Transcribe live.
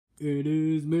It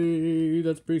is me.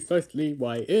 That's precisely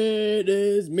why it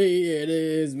is me. It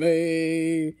is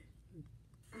me.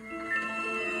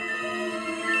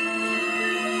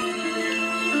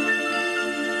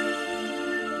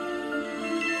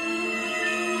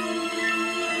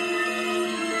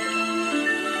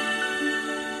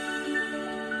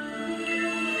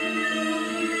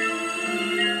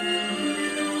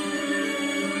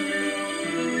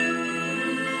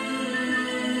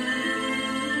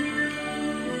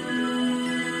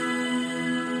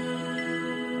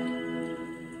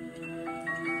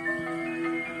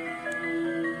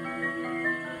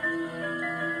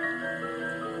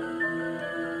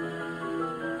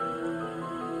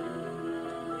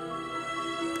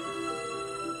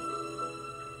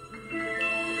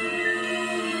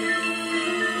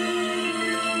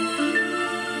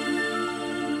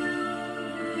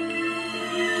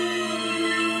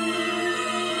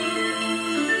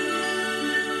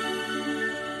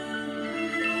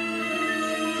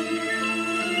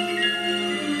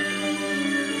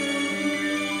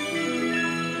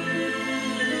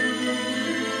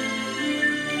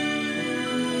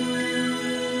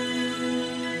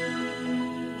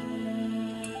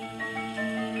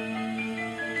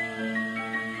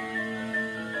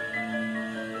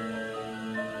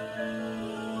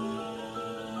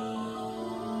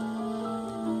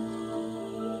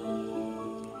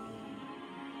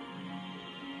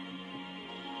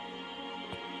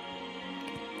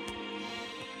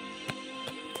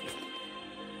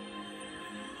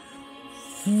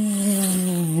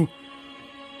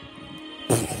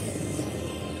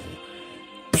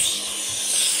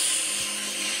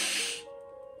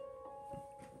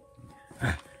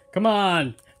 Come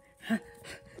on.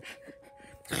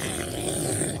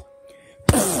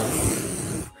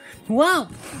 Whoa!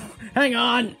 Hang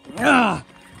on.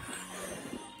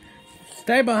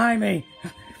 Stay behind me.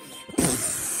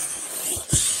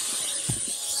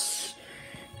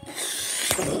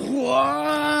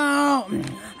 Whoa!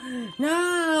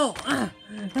 No!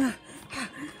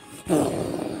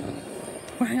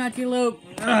 I got you, Luke.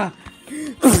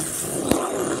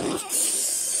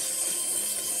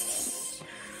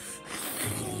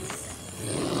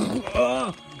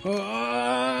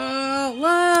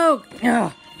 Luke!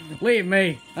 Leave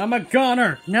me. I'm a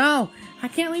goner. No, I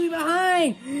can't leave you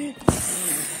behind.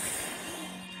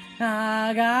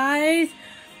 Guys.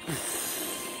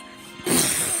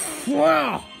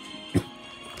 Whoa!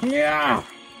 Yeah!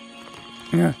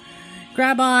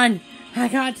 Grab on! I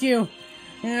got you!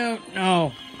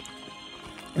 No.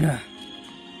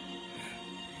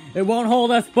 It won't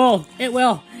hold us both! It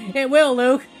will! It will,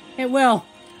 Luke! It will!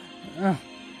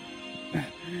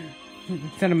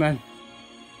 Cinnamon.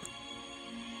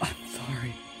 I'm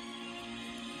sorry.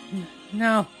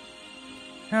 No!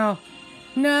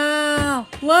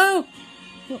 Luke!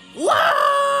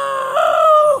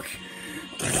 Luke!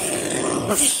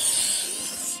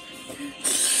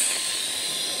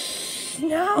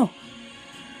 No!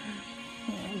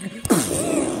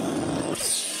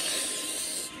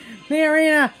 The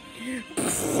arena!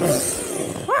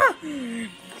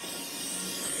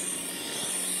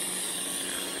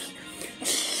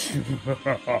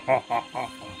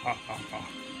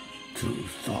 Two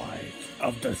sides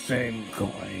of the same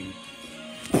coin.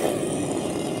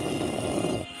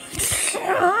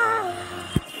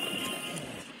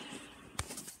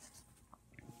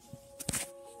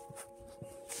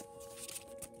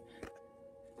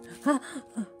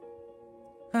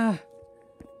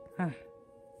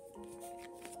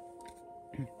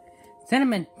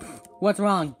 Cinnamon, what's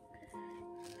wrong?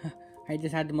 I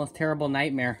just had the most terrible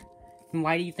nightmare. And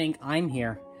why do you think I'm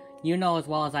here? You know as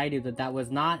well as I do that that was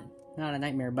not a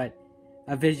nightmare, but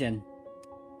a vision.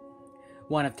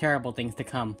 One of terrible things to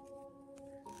come.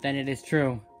 Then it is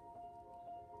true.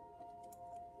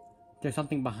 There's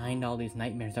something behind all these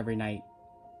nightmares every night.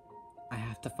 I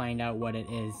have to find out what it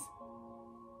is.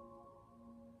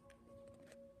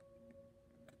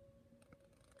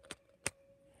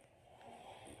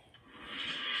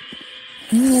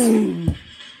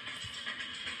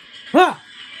 Ah!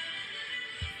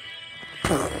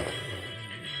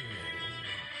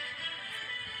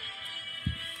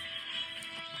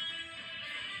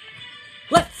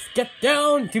 Let's get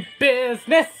down to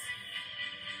business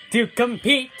to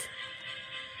compete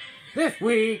this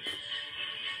week.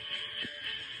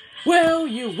 Will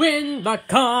you win the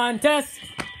contest?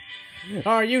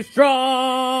 Are you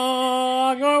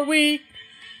strong or weak?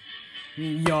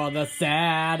 You're the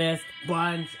saddest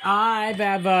bunch I've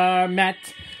ever met,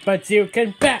 but you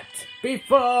can bet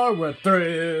before we're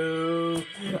through,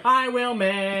 I will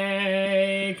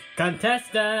make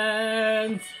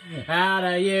contestants out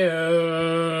of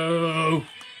you.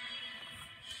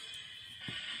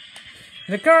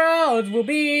 The crowds will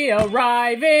be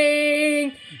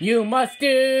arriving. You must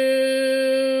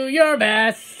do your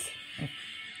best.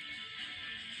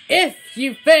 If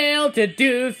you fail to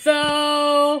do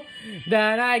so,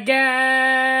 then I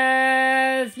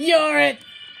guess you're it.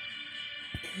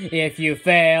 If you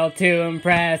fail to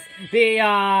impress the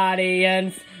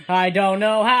audience, I don't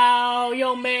know how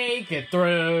you'll make it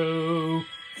through.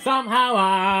 Somehow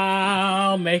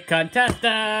I'll make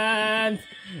contestants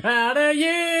out of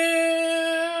you.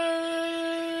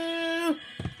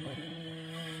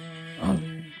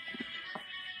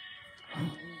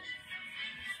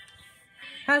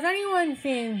 Has anyone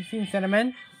seen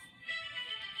Cinnamon?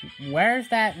 Where's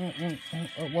that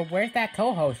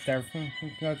co-host or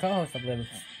co-host of Limbs?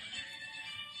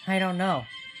 I don't know.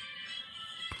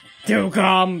 To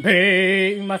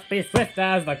compete, must be swift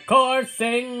as the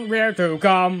coursing rear. To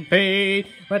compete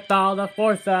with all the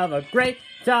force of a great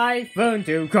typhoon.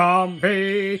 To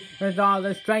compete with all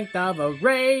the strength of a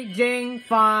raging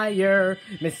fire.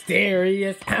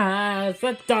 Mysterious as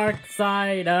the dark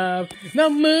side of the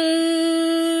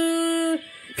moon.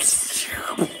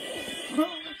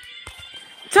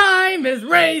 Time is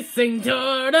racing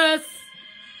toward us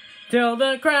till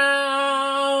the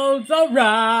crowds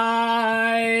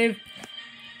arrive.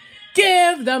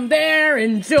 Give them their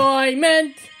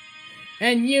enjoyment,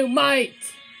 and you might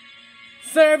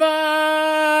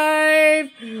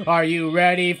survive. Are you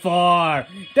ready for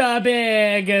the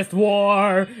biggest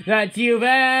war that you've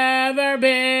ever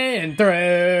been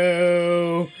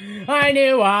through? I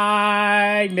knew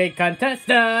I'd make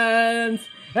contestants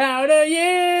out of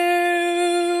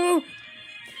you.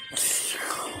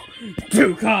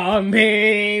 To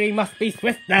compete, we must be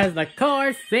swift as the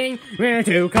coursing. We're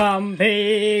to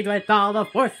compete with all the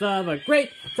force of a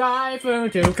great typhoon.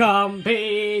 To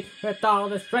compete with all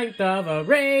the strength of a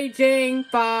raging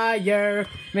fire.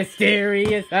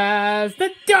 Mysterious as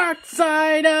the dark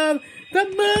side of the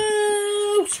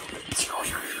moon.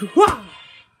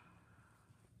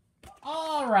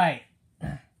 All right.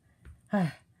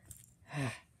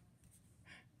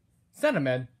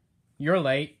 Cinnamon, you're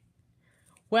late.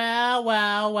 Well.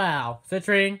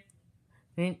 Citrine,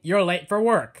 you're late for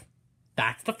work.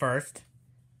 That's the first.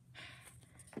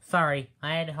 Sorry,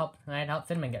 I had to help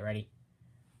Cinnamon get ready.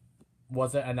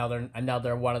 Was it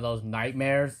another one of those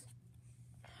nightmares?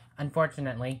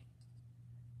 Unfortunately.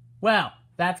 Well,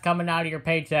 that's coming out of your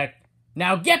paycheck.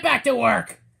 Now get back to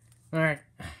work!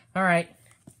 Alright.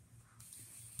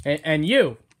 And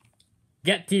you,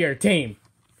 get to your team.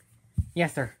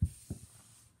 Yes, sir.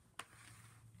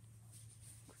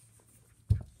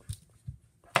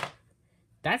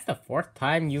 That's the fourth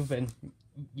time you've been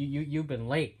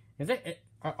late. Is it?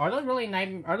 Are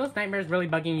those nightmares really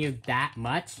bugging you that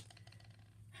much?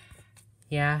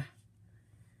 Yeah.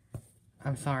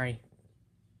 I'm sorry.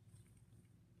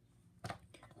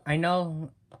 I know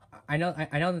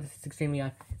this is extremely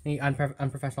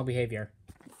unprofessional behavior.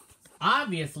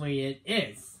 Obviously it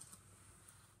is.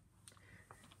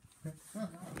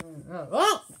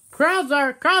 Oh! Crowds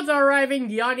are arriving.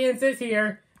 The audience is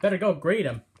here. Better go greet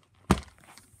them.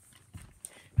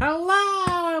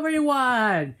 Hello,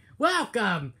 everyone!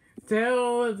 Welcome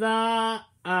to the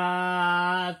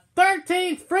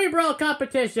 13th Free Brawl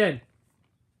competition.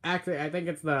 Actually, I think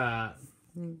it's the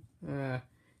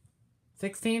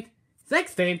 16th.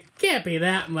 16th can't be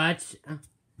that much.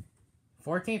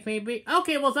 14th maybe.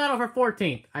 Okay, we'll settle for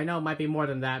 14th. I know it might be more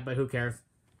than that, but who cares?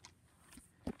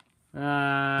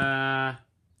 I've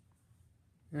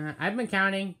been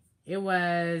counting. It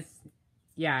was.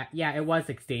 Yeah, it was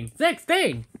 16.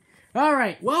 16!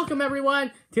 Alright, welcome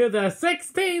everyone to the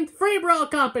 16th Free Brawl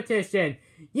competition!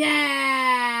 Yeah!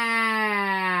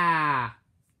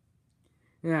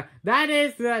 Yeah, that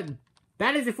is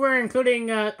if we're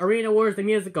including Arena Wars the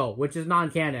Musical, which is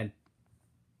non-canon.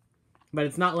 But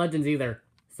it's not Legends either,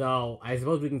 so I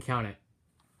suppose we can count it.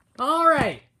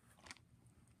 Alright!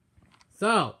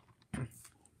 So,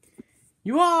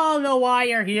 you all know why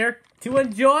you're here. To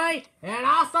enjoy an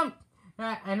awesome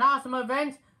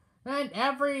event and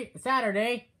every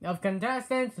Saturday of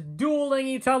contestants dueling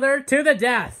each other to the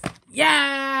death.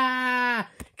 Yeah!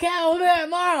 Kill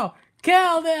them all!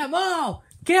 Kill them all!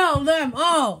 Kill them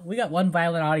all! We got one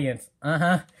violent audience.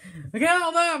 Kill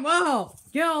them all!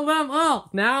 Kill them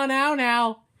all! Now,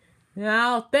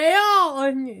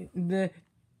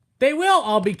 they will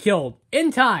all be killed.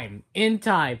 In time.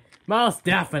 Most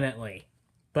definitely.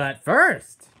 But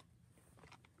first,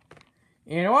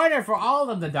 in order for all of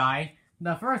them to die,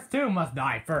 the first two must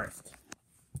die first.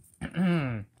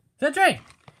 Citrine,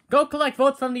 go collect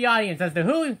votes from the audience as to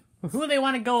who they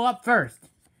want to go up first.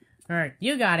 Alright,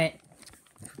 you got it.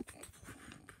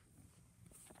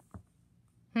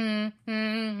 I'm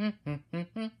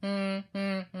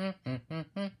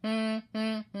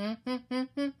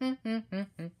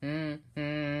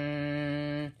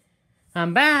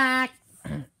back.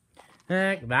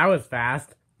 That was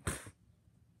fast.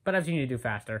 But I've seen you do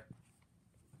faster.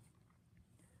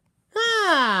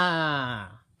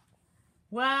 Ah!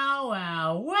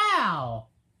 Well.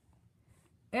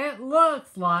 It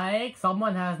looks like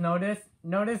someone has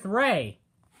noticed Ray.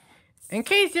 In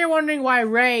case you're wondering why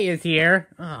Ray is here.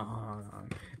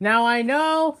 Now I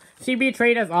know she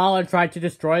betrayed us all and tried to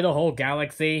destroy the whole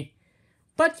galaxy.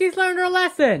 But she's learned her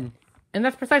lesson. And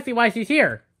that's precisely why she's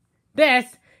here. This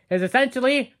is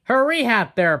essentially her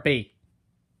rehab therapy.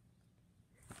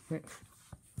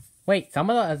 Wait, some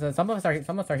of us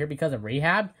are here because of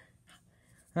rehab?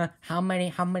 How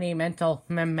many mental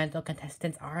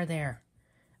contestants are there?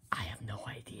 I have no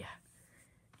idea.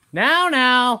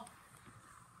 Now.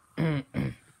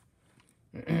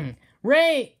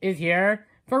 Ray is here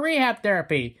for rehab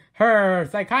therapy. Her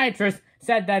psychiatrist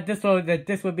said that this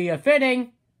would be a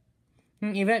fitting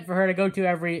event for her to go to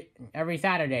every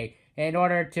Saturday in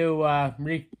order to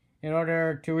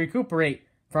recuperate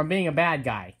from being a bad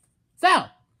guy. So,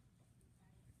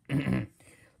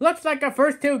 looks like our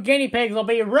first two guinea pigs will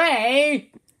be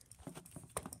Ray.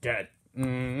 Dead.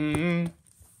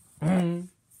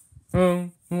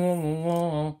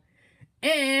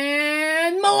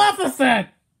 And Maleficent.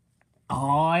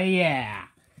 Oh yeah.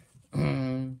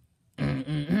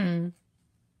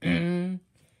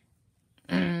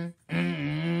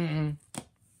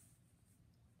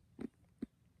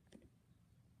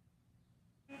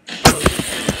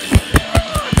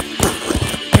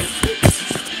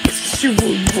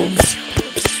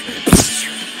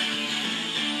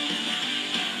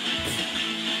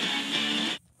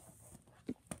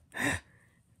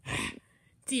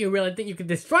 Do you really think you can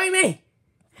destroy me?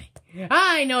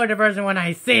 I know a diversion when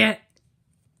I see it.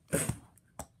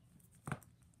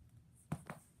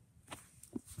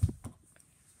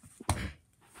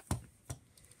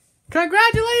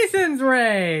 Congratulations,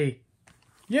 Ray!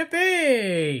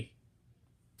 Yippee!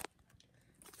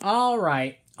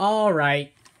 Alright.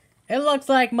 It looks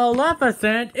like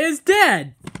Maleficent is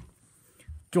dead.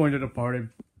 Join the party.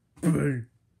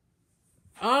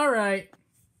 Alright.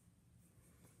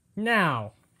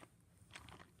 Now,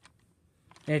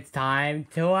 it's time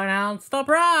to announce the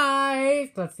prize!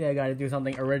 Let's see, I gotta do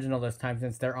something original this time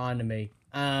since they're on to me.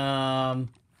 I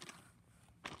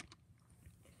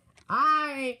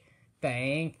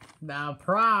think the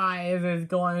prize is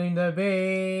going to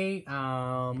be,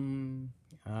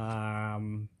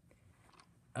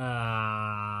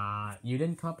 you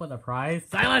didn't come up with a prize?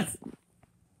 Silence!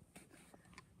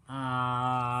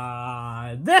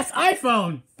 This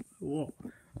iPhone! Whoa.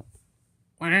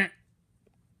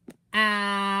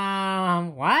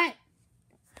 What?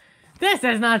 This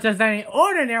is not just any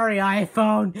ordinary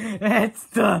iPhone. It's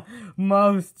the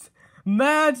most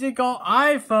magical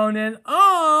iPhone in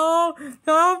all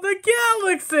of the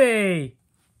galaxy.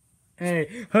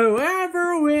 Hey,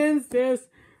 whoever wins this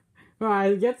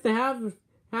gets to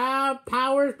have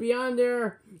powers beyond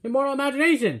their immortal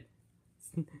imagination.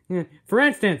 For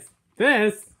instance,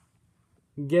 this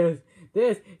gives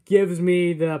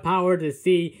me the power to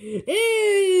see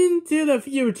into the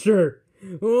future.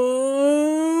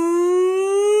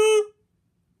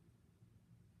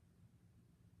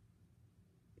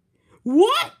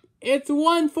 What? It's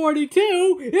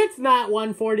 1:42. It's not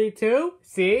 1:42.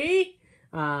 See?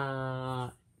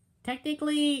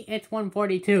 Technically, it's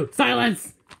 1:42.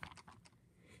 Silence!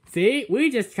 See? We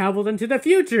just traveled into the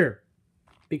future.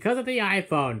 Because of the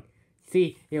iPhone.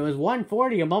 See, it was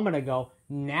 1:40 a moment ago.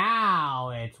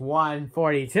 Now it's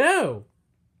 1:42.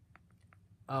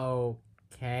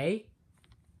 Okay.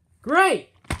 Great!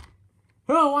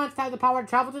 Who wants to have the power to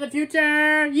travel to the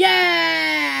future?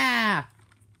 Yeah!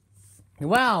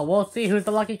 Well, we'll see who's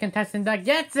the lucky contestant that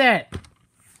gets it.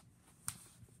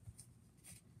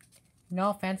 No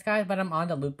offense, guys, but I'm on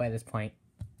the loop by this point.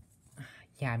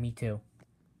 Yeah, me too.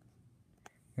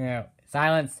 No,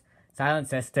 silence. Silence,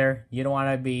 sister. You don't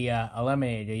want to be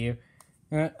eliminated, do you?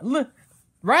 Look,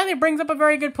 Riley brings up a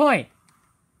very good point.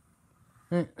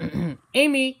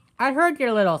 Amy, I heard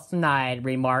your little snide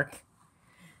remark.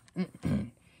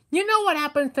 You know what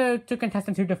happens to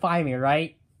contestants who defy me,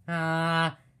 right?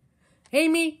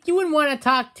 Amy, you wouldn't want to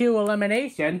talk to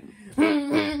elimination.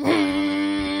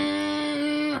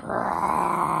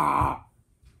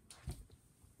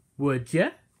 Would ya?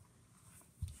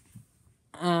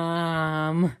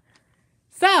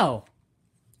 So,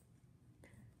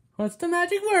 what's the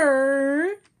magic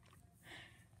word?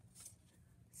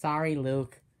 Sorry,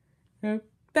 Luke.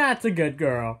 That's a good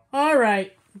girl.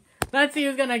 Alright. Let's see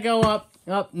who's gonna go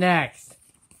up next.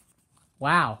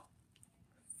 Wow.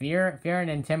 Fear and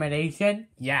intimidation?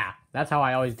 Yeah, that's how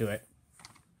I always do it.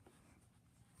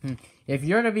 If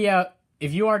you are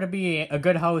to be a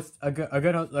good host, a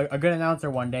good announcer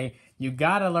one day, you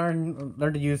gotta learn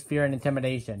to use fear and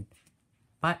intimidation.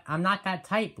 But I'm not that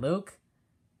type, Luke.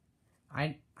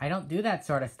 I don't do that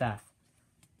sort of stuff.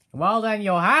 Well, then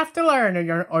you'll have to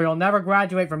learn, or you'll never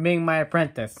graduate from being my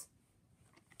apprentice.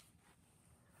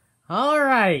 All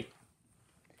right.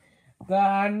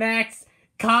 The next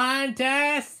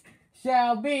contest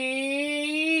shall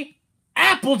be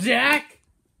Applejack.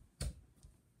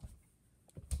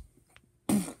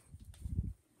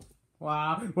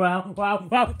 Wow.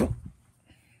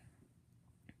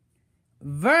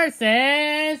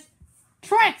 Versus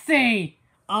Trixie.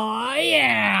 Oh,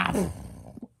 yeah.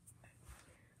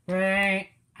 Right.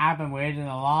 I've been waiting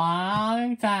a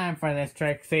long time for this,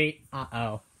 Trixie.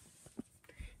 Uh-oh.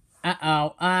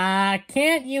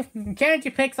 Can't you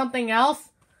pick something else?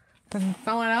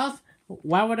 Someone else?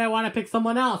 Why would I want to pick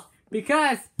someone else?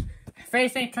 Because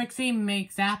facing Trixie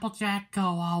makes Applejack go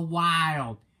all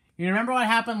wild. You remember what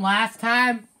happened last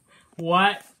time?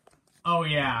 What? Oh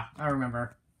yeah, I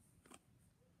remember.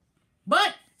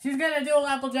 But she's gonna do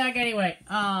Applejack anyway.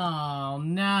 Oh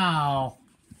no.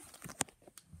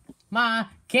 Ma,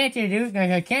 can't you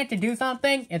do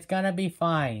something? It's gonna be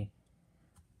fine.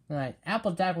 Alright,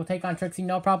 Applejack will take on Trixie,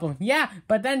 no problem. Yeah,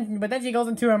 but then she goes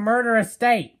into a murderous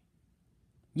state.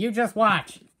 You just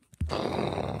watch.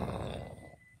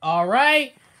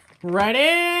 Alright,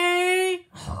 ready?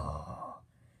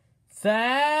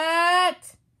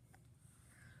 Set.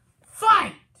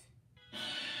 Fight!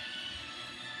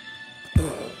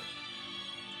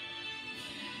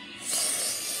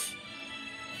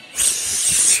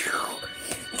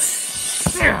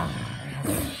 Yeah!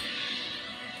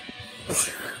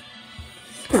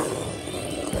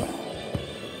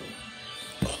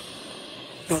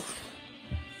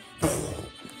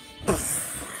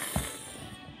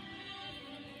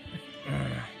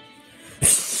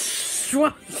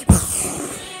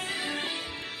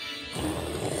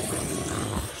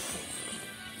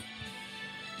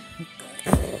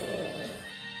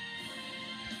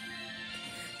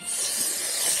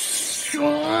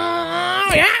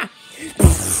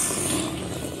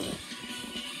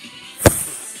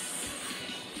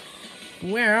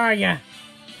 Where are you?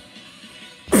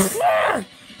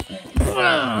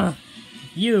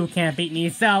 You can't beat me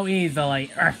so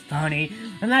easily, Earth Pony,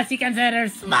 unless you consider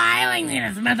smiling me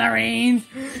to smithereens.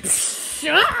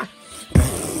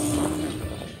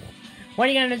 What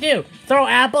are you gonna do? Throw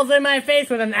apples in my face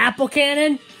with an apple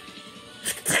cannon?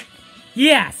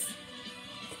 Yes!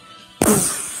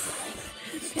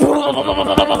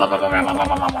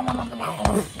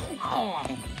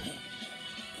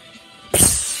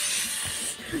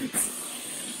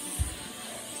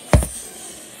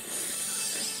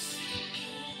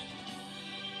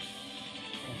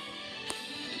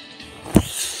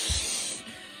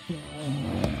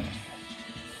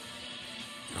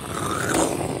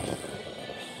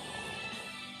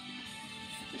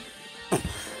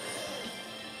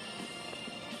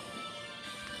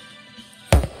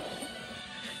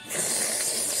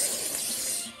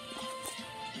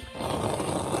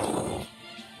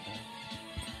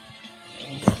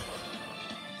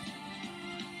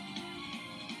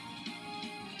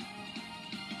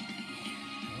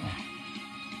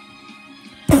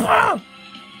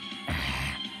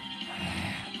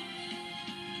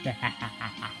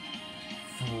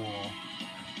 Fool.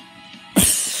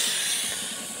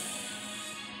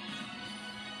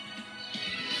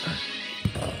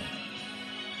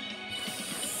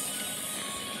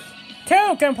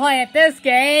 Two can play at this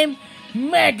game.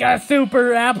 Mega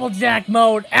Super Applejack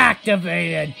mode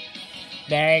activated.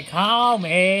 They call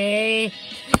me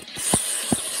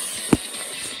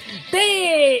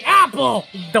the Apple.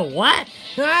 The what?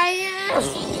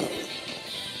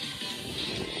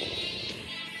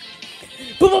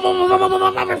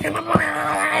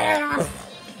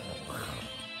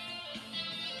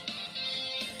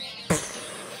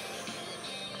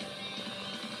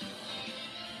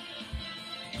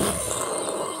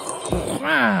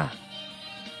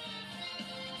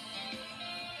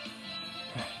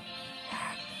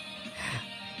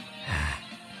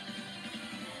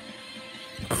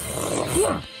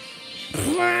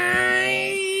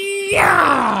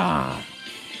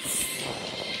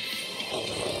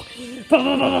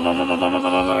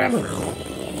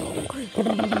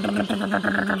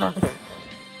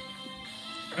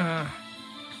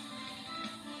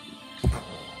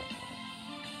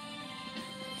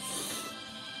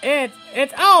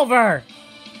 It's over,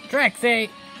 Trixie.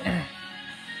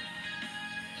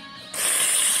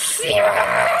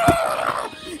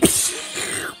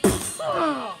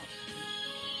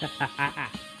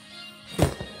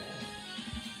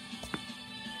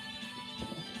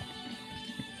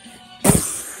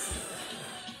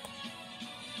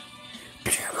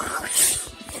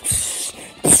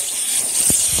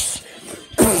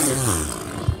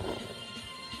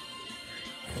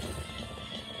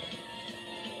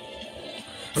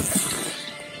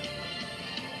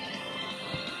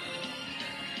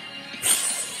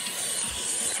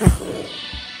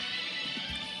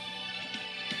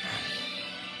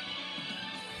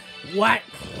 What?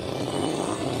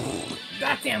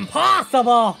 That's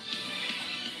impossible!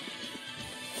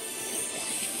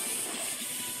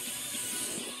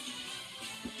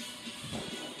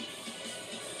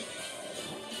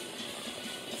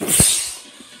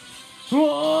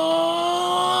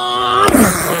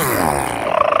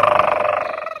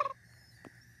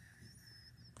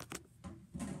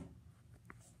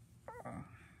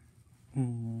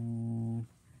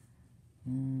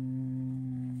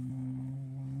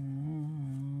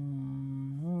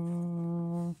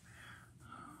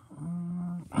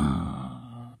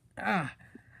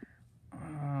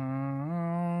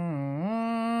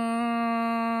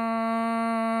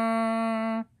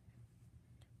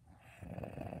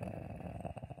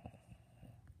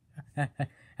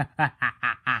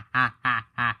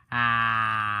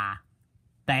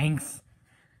 Thanks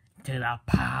to the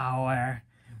power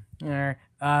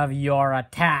of your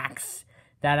attacks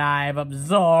that I've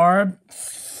absorbed,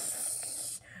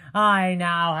 I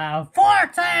now have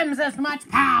 4 times as much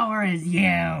power as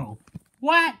you.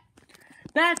 What?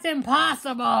 That's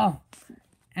impossible.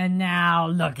 And now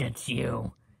look at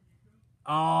you.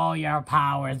 All your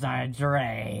powers are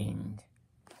drained.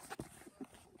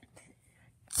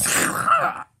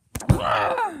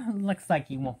 Looks like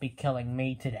you won't be killing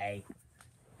me today.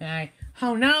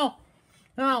 Oh no!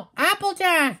 Oh,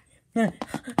 Applejack!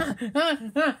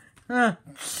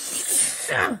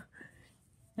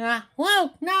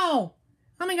 Whoa, no!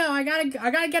 Let me go. I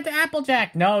gotta get to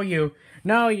Applejack. No, you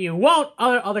won't.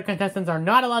 Other contestants are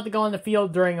not allowed to go on the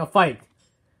field during a fight.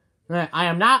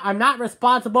 I'm not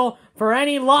responsible for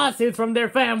any lawsuits from their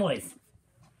families.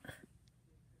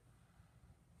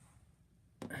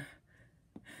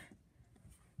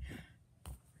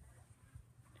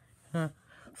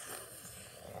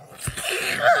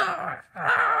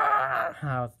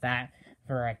 How's that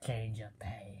for a change of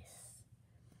pace?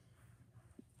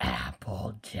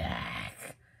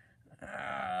 Applejack.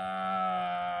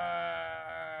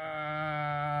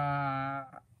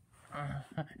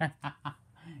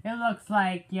 It looks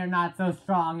like you're not so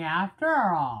strong after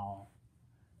all.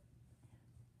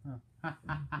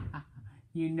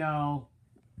 You know,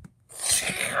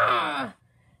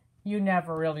 you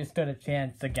never really stood a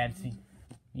chance against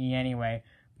me anyway.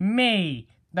 Me,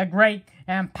 the great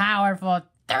and powerful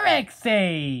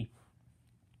Trixie!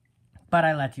 But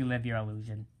I let you live your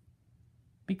illusion.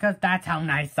 Because that's how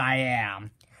nice I am.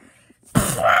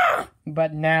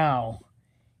 But now,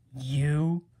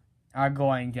 you are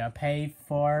going to pay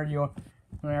for your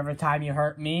every time you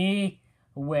hurt me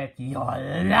with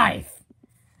your life.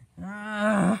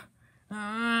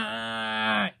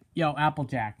 Yo,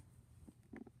 Applejack.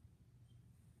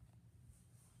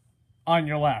 On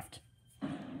your left.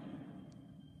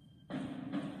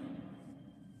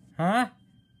 Huh?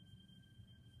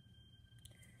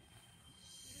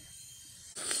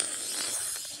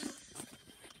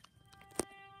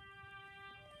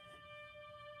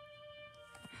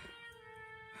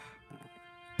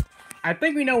 I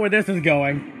think we know where this is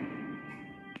going.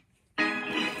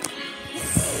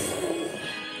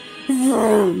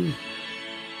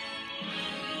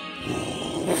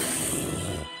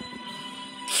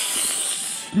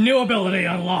 New ability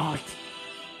unlocked.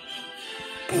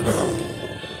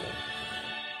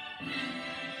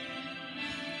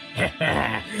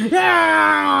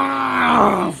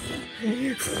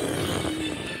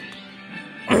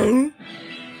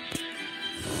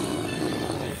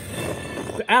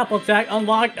 Applejack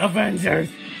unlocked Avengers.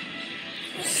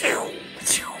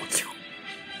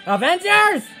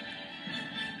 Avengers!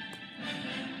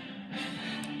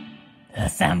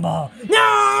 Assemble.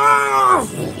 No!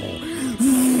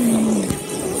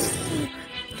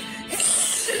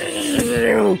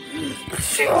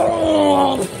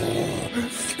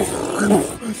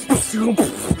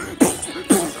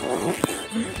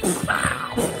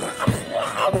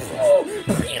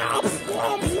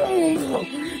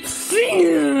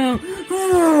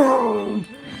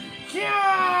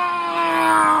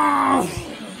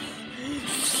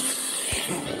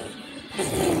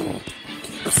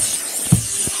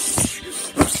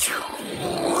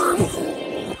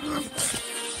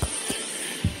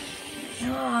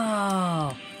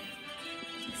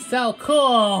 so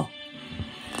cool.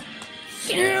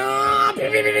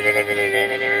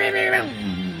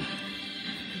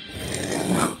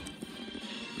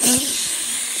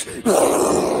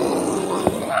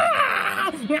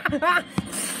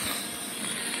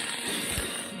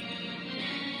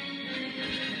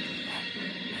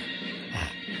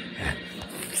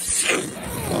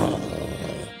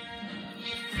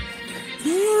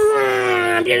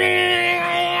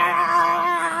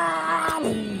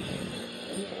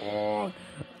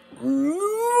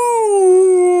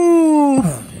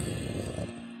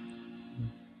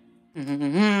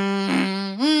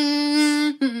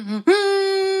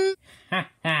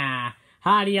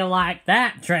 How do you like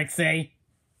that, Trixie?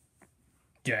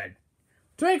 Dead.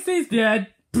 Trixie's dead.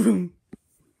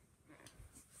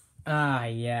 Ah,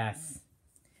 yes.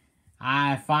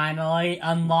 I finally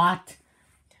unlocked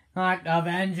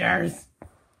Avengers.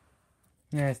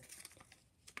 Yes.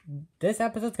 This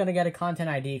episode's gonna get a content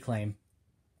ID claim.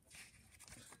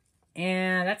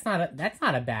 And that's not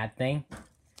a bad thing.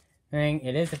 I mean,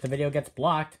 it is if the video gets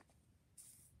blocked.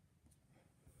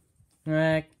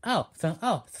 So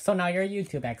now you're a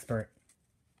YouTube expert.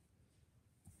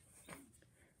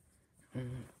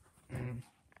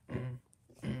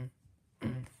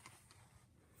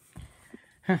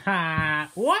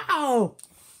 Wow!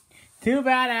 Too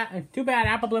bad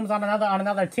Apple Bloom's on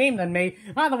another team than me.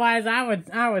 Otherwise,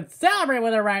 I would celebrate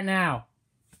with her right now.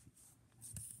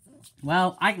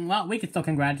 Well, we can still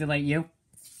congratulate you.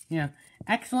 Yeah,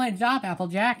 excellent job,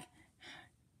 Applejack.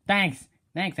 Thanks,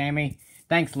 Amy.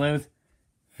 Thanks, Luz.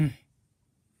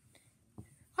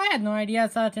 I had no idea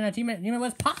such an achievement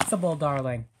was possible,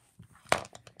 darling.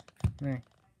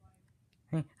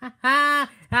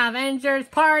 Avengers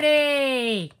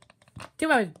party! Too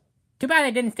bad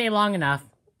I didn't stay long enough.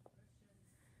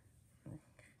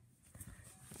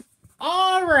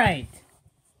 Alright.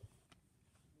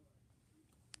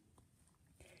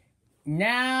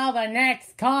 Now the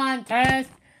next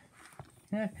contest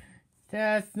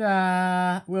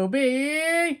will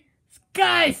be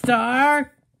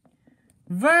Skystar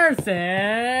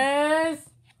versus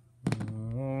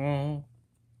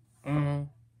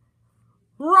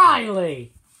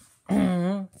Riley.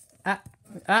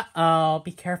 Uh-oh,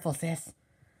 be careful, sis.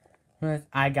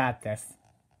 I got this.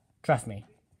 Trust me.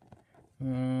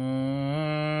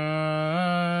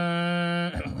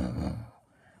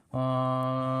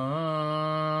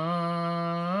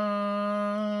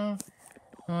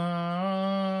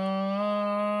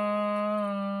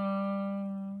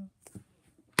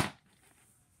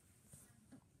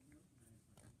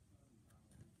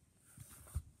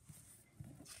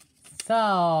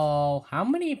 So, how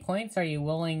many points are you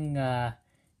willing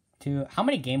how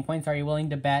many game points are you willing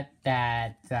to bet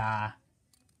that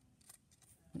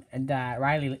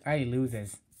Riley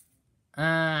loses?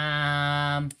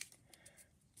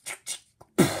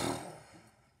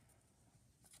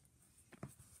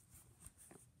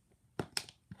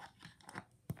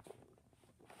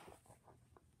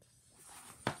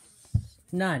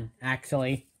 None,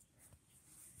 actually.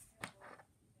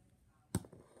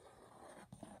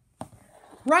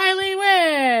 Riley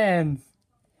wins!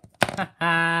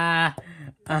 I'm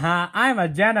a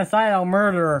genocidal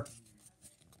murderer.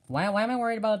 Why am I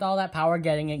worried about all that power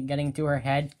getting to her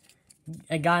head?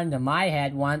 It got into my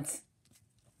head once.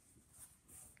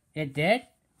 It did?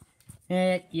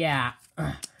 Yeah.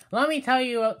 Let me tell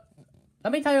you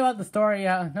about the story.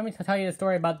 Let me tell you the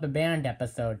story about the band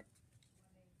episode.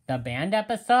 The band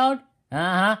episode?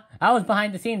 I was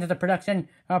behind the scenes of the production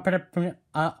of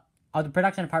the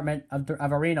production department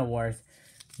of Arena Wars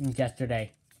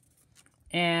yesterday.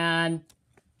 And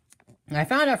I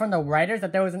found out from the writers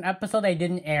that there was an episode they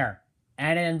didn't air.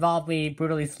 And it involved me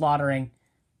brutally slaughtering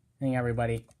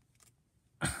everybody.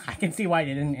 I can see why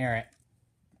they didn't air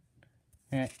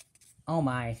it. Oh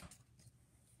my.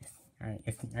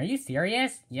 Are you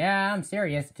serious? Yeah, I'm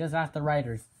serious. Just ask the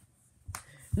writers.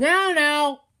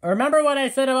 Now! Remember what I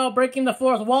said about breaking the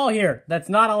fourth wall here. That's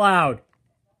not allowed.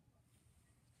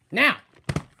 Now!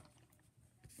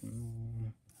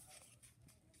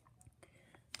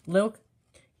 Luke,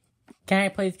 can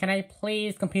I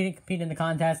please compete in the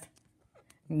contest?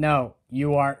 No,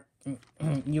 you are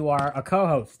a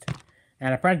co-host,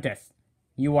 an apprentice.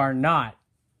 You are not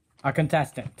a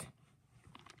contestant.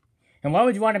 And why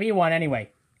would you want to be one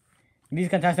anyway? These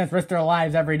contestants risk their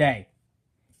lives every day.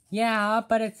 Yeah,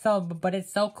 but it's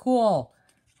so cool.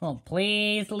 Oh,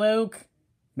 please, Luke.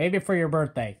 Maybe for your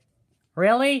birthday.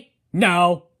 Really?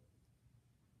 No.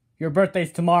 Your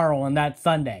birthday's tomorrow and that's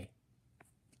Sunday.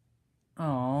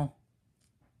 Oh.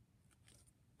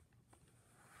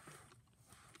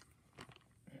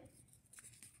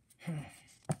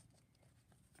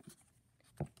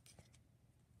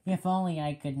 If only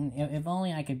I could. If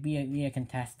only I could be a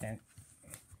contestant.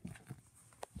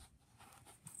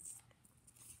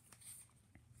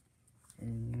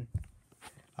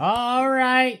 All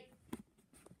right.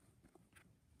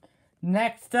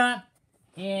 Next up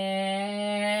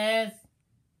is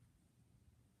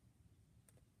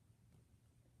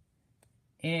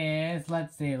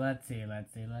let's see.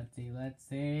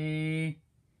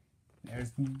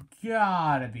 There's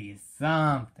gotta be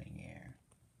something here.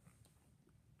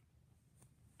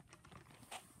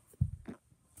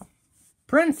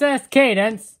 Princess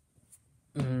Cadance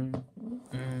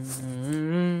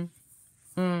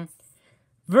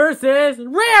versus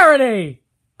Rarity.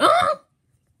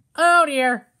 Oh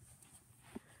dear.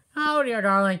 Oh dear,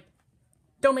 darling.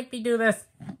 Don't make me do this.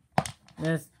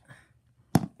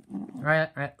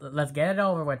 Alright, let's get it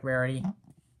over with, Rarity.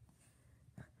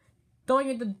 Don't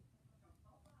make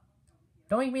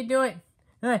me do it.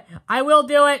 I will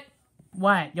do it.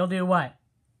 What? You'll do what?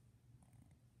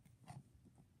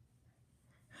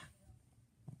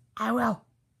 I will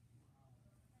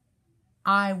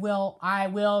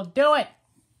do it.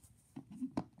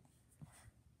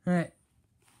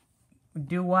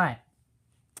 Do what?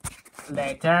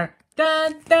 Later.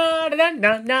 Dun dun dun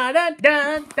dun dun dun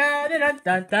dun dun dun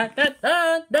dun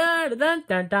dun dun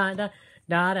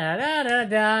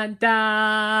dun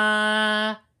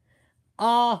dun.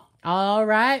 Oh, all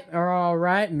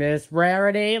right, Miss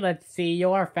Rarity. Let's see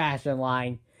your fashion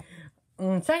line.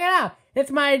 Check it out. It's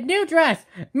my new dress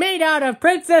made out of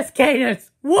Princess Cadance.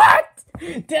 What?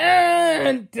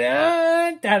 Dun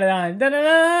dun dun dun dun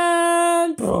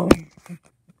dun. Boom.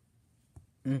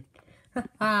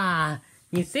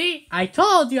 You see? I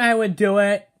told you I would do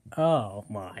it. Oh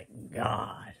my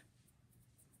god.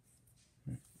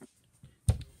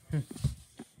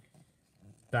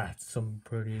 That's some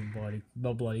pretty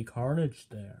bloody carnage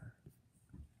there.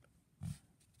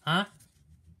 Huh?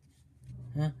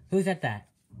 Who's at that?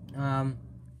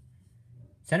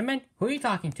 Cinnamon? Who are you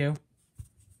talking to?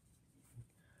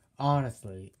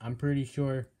 Honestly, I'm pretty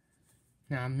sure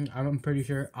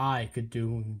I could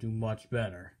do much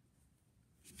better.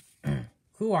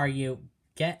 Who are you?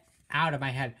 Get out of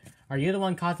my head. Are you the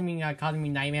one causing me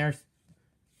nightmares?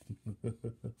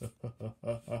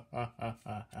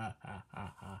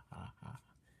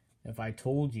 If I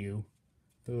told you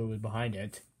who was behind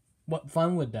it, what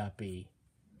fun would that be?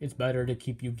 It's better to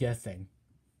keep you guessing.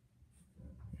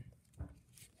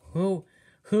 Who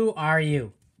are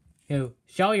you?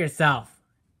 Show yourself.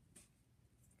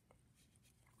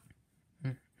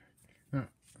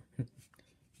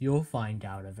 You'll find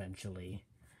out eventually.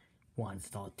 Once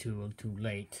it's all too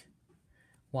late.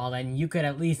 Well, then you could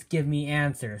at least give me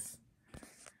answers.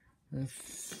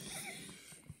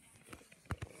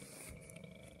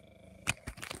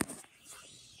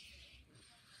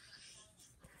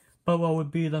 But what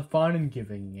would be the fun in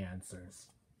giving answers?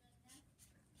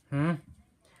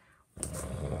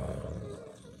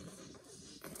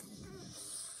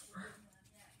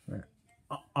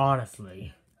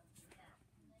 Honestly,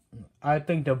 I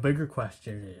think the bigger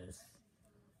question is,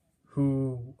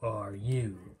 who are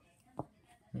you?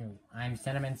 I'm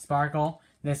Cinnamon Sparkle.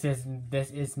 This is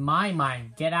my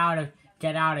mind. Get out of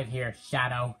here,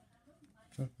 Shadow.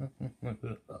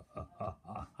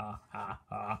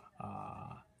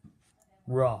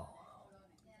 Wrong.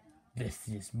 This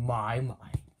is my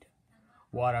mind.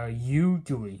 What are you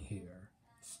doing here,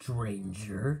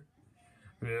 stranger?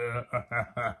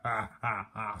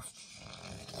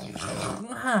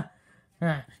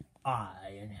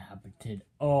 I inhabited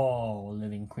all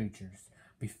living creatures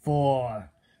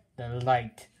before the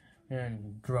light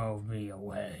drove me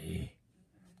away.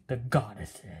 The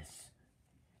goddesses.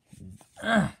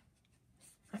 The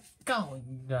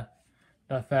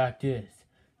fact is,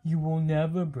 you will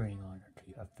never bring honor to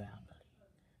your family.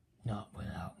 Not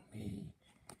without me.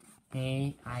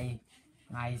 Hey, I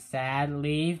said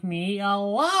leave me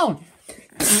alone!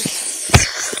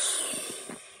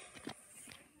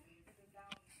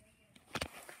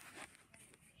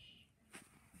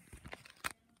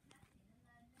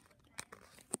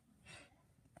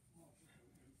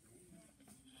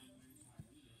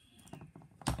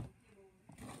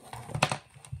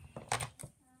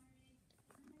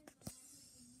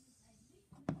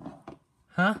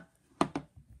 Huh?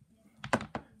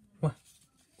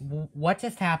 What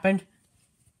just happened?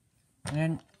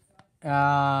 And,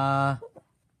 it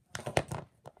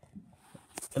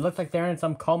looks like they're in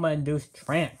some coma-induced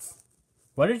trance.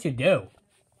 What did you do?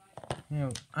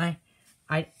 I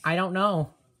don't know.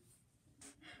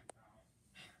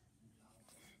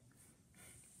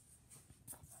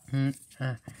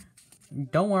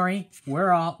 Don't worry,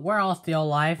 we're all still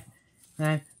alive.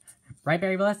 Right,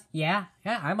 Berry Bliss? Yeah,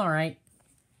 I'm alright.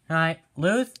 Alright,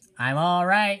 Luz? I'm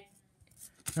alright.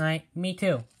 Alright, me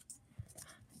too.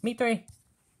 Me three.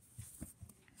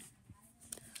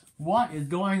 What is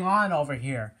going on over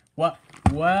here? What?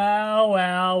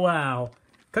 Well.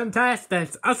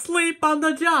 Contestants asleep on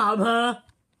the job,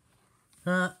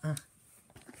 huh?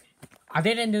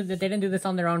 They didn't do this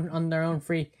on their own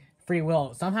free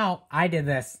will. Somehow I did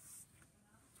this.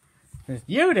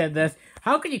 You did this.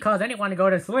 How could you cause anyone to go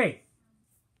to sleep?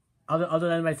 Other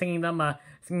than by singing them a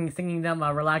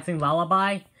relaxing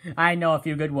lullaby? I know a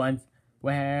few good ones.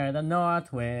 Where the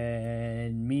north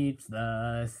wind meets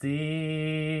the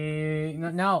sea.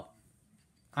 No,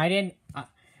 I didn't.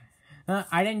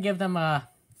 I didn't give them a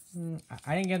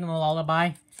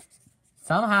lullaby.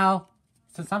 Somehow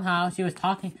she was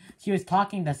talking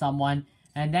to someone,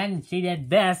 and then she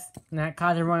did this, and that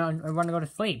caused everyone to go to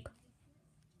sleep.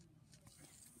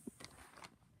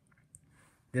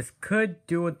 This could have to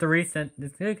do with the recent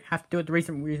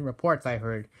reports I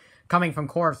heard coming from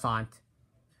Coruscant.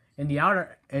 In the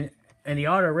outer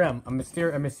rim, a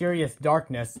mysterious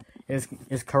darkness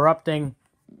is corrupting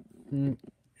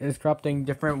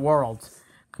different worlds,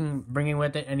 bringing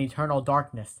with it an eternal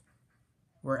darkness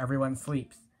where everyone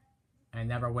sleeps and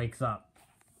never wakes up.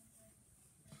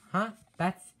 Huh?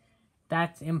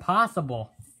 That's impossible.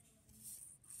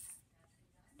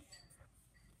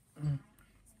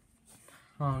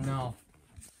 Oh no.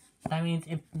 That means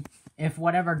if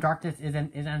whatever darkness is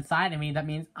inside of me, that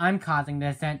means I'm causing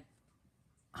this, and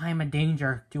I'm a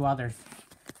danger to others.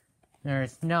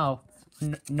 There's you're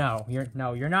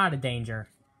not a danger.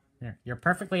 You're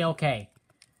perfectly okay.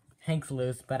 Thanks,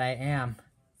 Luz, but I am.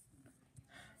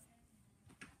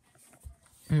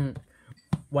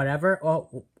 Whatever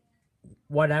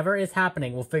is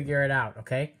happening, we'll figure it out,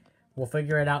 okay? We'll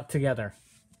figure it out together.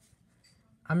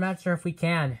 I'm not sure if we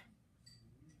can.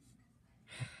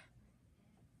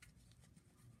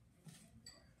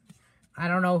 I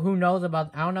don't know who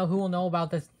will know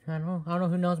about this. I don't know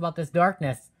who knows about this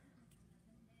darkness.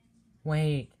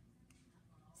 Wait.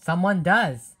 Someone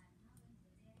does.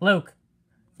 Luke,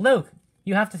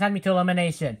 you have to send me to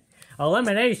elimination.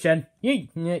 Elimination? You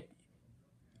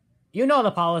know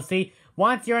the policy.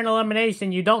 Once you're in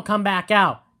elimination, you don't come back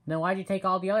out. Then why'd you take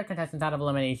all the other contestants out of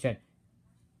elimination?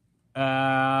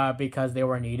 Because they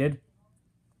were needed.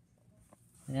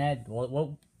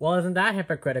 Well, isn't that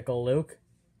hypocritical, Luke?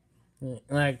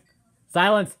 Like,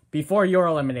 silence before you're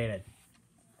eliminated.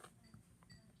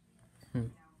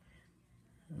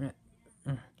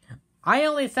 I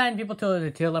only send people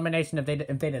to elimination if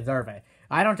they deserve it.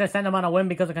 I don't just send them on a whim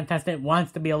because a contestant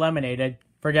wants to be eliminated.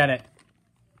 Forget it.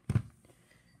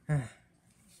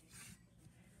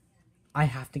 I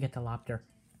have to get to Lobster.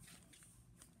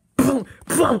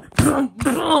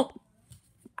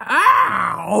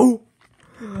 Ow!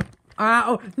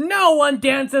 Ow! No one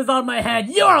dances on my head!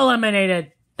 You're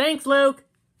eliminated! Thanks, Luke!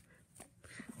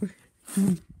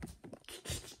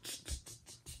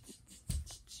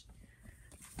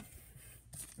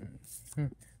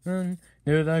 To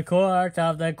the court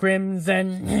of the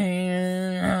crimson.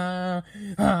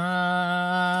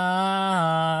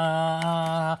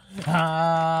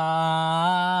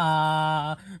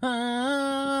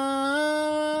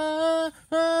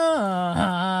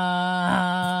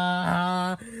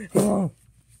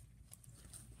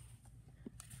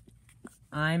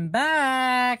 I'm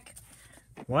back.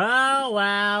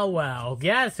 Well.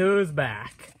 Guess who's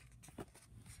back?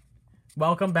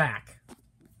 Welcome back.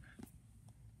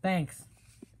 Thanks.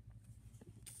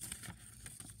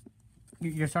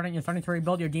 You're starting to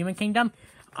rebuild your demon kingdom?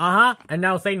 Uh-huh. And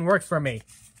now Satan works for me.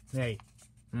 Hey.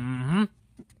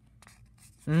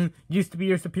 Used to be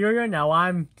your superior, now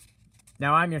I'm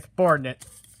your subordinate.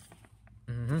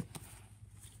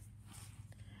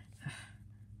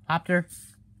 Hopter,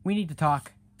 we need to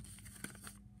talk.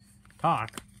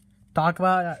 Talk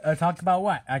about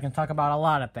what? I can talk about a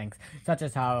lot of things, such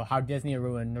as how Disney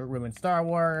ruined Star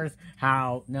Wars.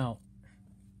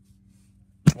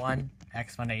 One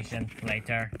explanation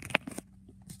later.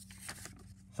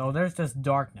 So there's this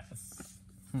darkness.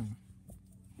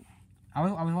 I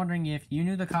was wondering if you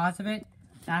knew the cause of it.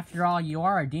 After all, you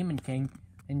are a demon king,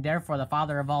 and therefore the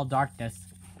father of all darkness.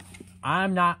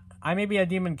 I'm not. I may be a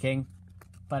demon king,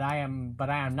 but I am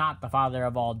not the father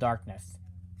of all darkness.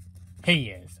 He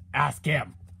is. Ask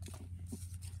him.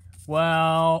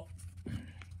 Well,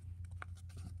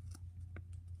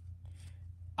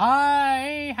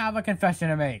 I have a confession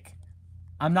to make.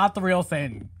 I'm not the real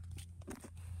Satan.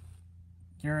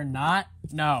 You're not?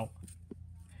 No.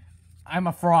 I'm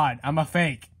a fraud. I'm a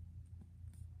fake.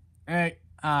 Hey,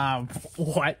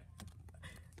 what?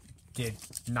 Did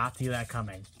not see that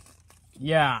coming.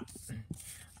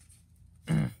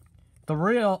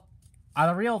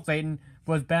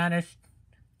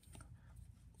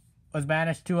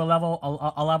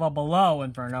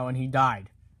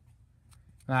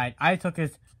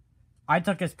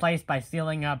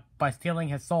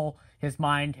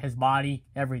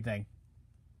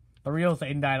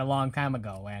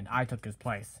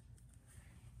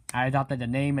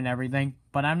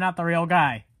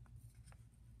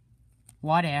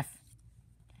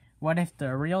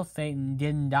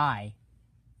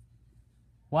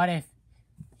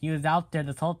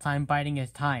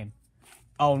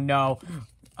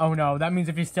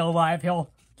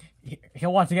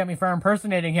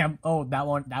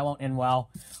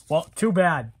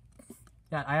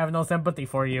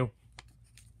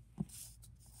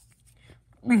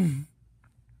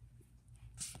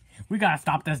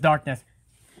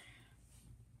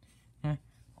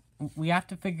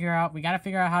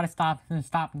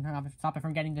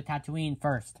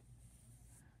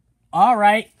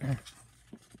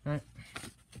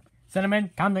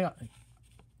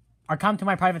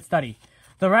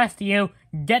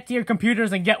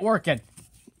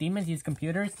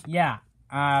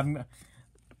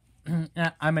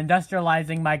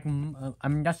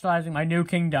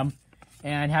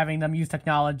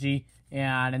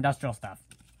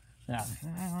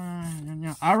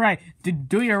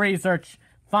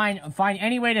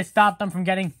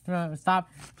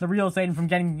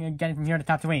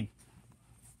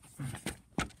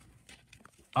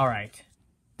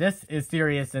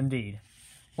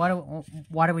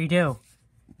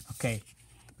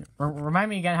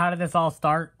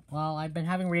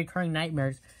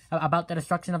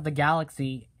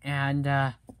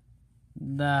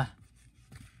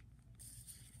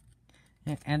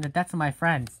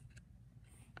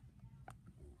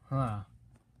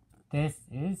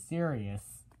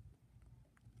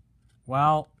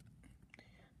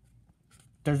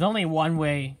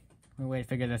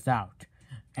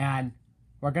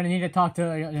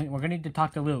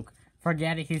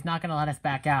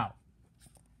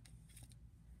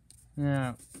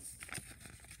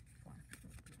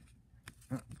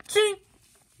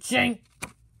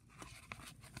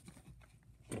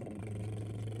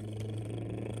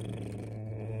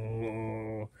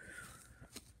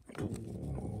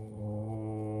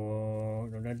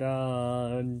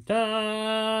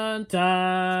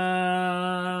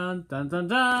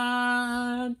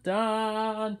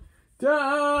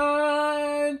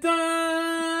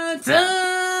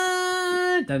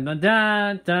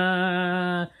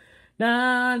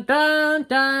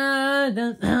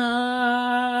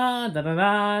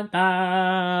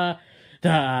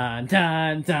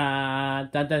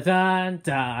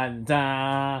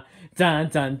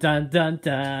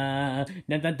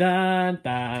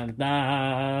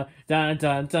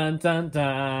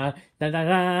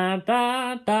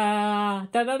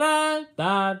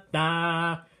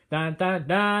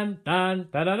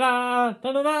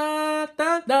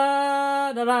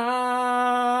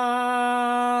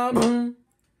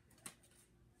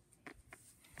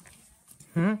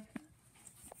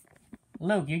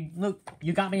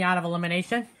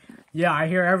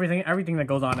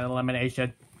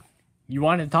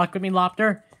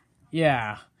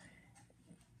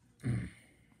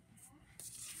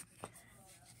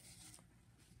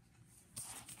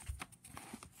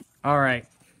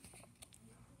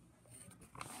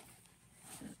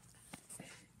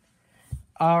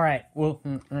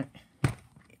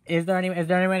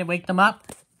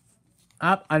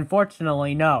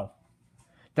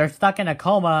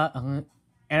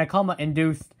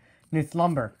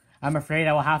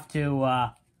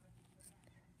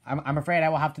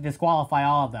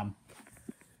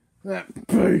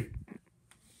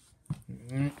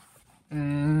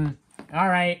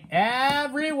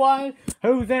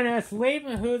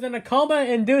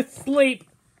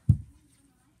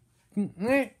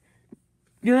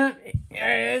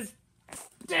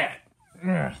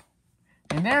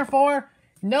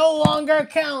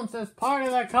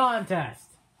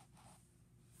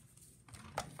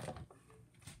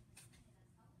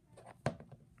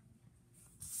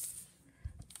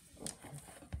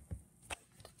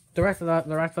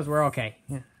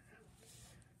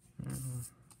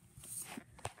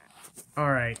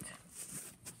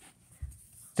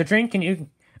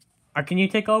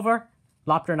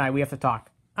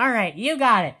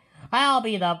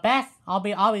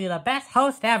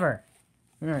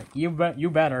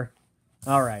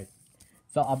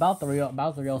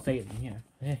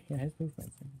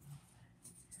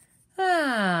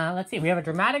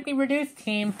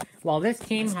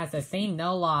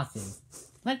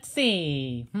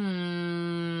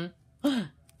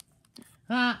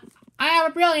 I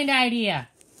have a brilliant idea.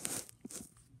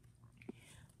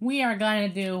 We are gonna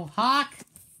do Hawk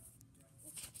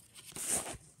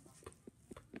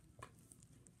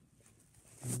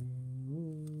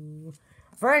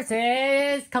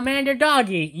versus Commander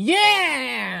Doggy.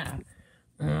 Yeah!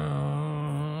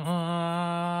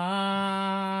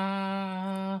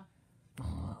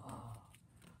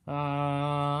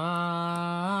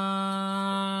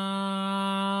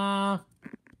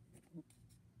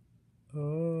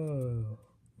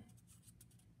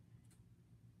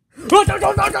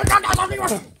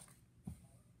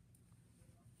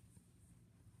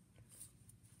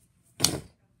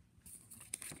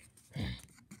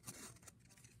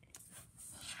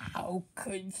 How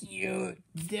could you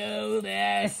do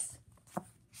this?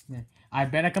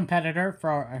 I've been a competitor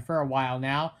for a while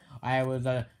now. I was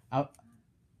a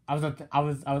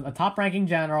top-ranking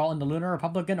general in the Lunar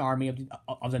Republican Army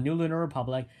of the New Lunar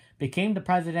Republic. Became the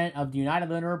president of the United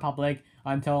Lunar Republic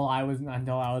until I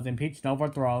was impeached and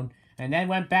overthrown, and then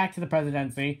went back to the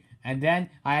presidency. And then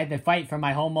I had to fight for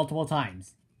my home multiple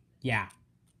times. Yeah,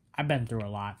 I've been through a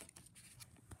lot.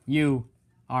 You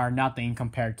are nothing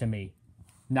compared to me.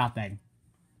 Nothing.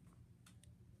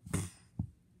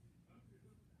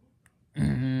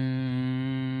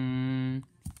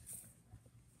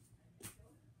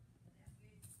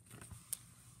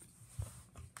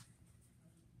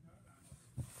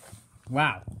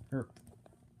 Wow.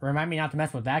 Remind me not to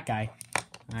mess with that guy.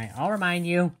 Alright, I'll remind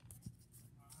you.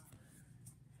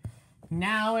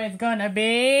 Now it's gonna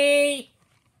be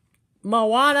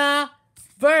Moana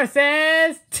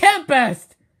versus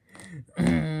Tempest.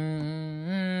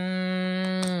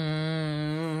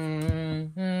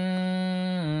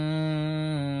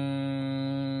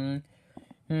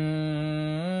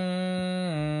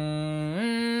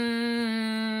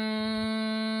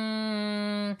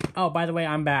 Oh, by the way,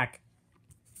 I'm back.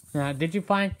 Did you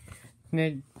find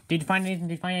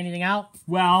anything out?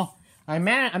 Well, I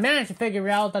managed to figure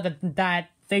out that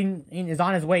thing is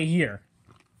on his way here.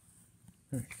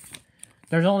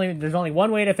 There's only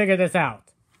one way to figure this out.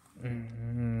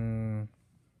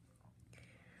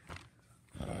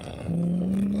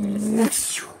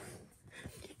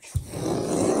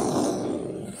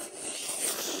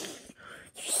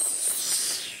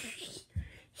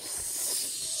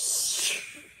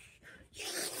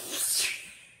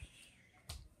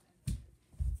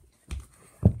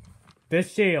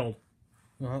 This shield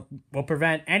will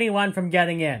prevent anyone from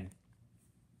getting in.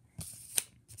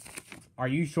 Are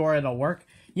you sure it'll work?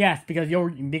 Yes, because you'll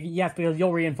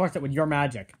reinforce it with your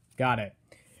magic. Got it.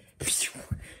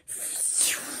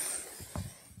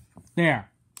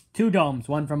 There. 2 domes.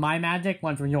 One from my magic,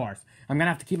 one from yours. I'm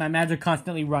gonna have to keep my magic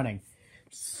constantly running.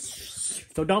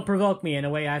 So don't provoke me in a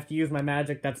way I have to use my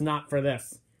magic that's not for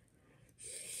this.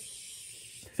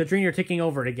 Citrine, you're ticking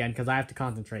over it again because I have to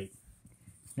concentrate.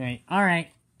 Right. Alright.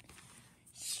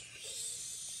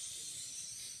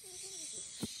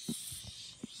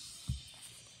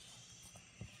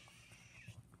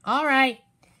 Alright.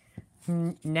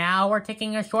 Now we're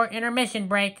taking a short intermission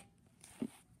break.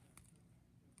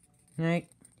 Right.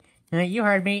 You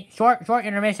heard me. Short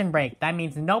intermission break. That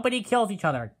means nobody kills each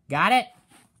other. Got it?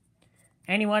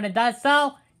 Anyone that does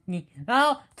so,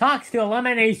 talks to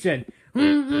elimination.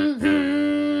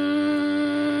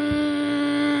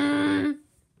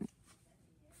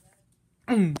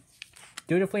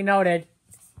 Dutifully noted.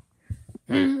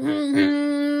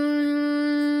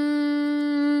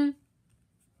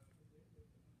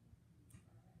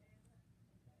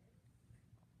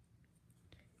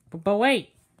 But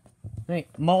wait,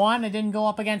 Moana didn't go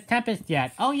up against Tempest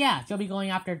yet. Oh yeah, she'll be going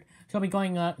up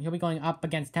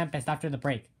against Tempest after the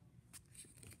break.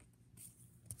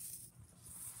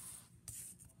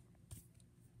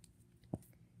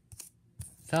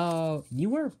 So you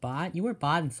were bought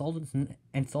and sold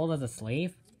as a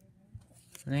slave,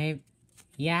 right?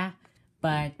 Yeah,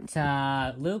 but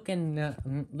Luke,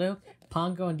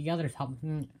 Pongo, and the others helped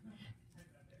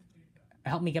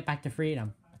me get back to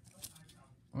freedom.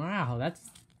 Wow,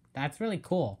 that's really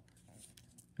cool.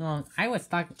 Well, I was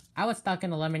stuck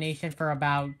in elimination for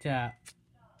about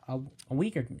a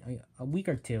week or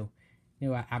two,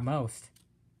 at most.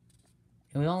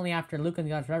 It was only after Luke and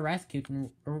the others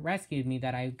rescued me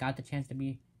that I got the chance to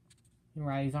be in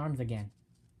Riley's arms again.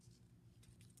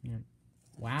 Yeah.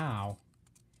 Wow.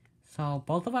 So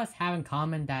both of us have in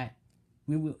common that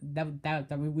we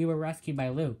were rescued by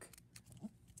Luke.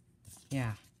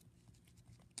 Yeah.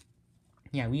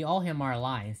 Yeah, we owe him our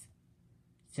lives.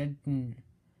 Should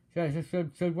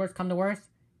worst come to worst,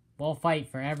 we'll fight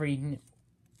with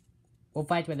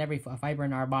every fiber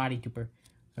in our body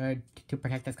to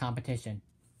protect this competition.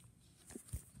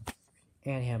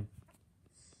 And him.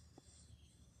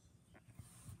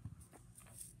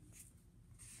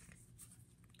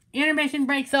 Intermission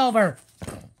breaks over.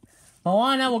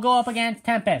 Moana will go up against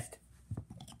Tempest.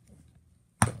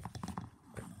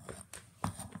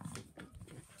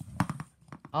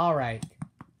 All right.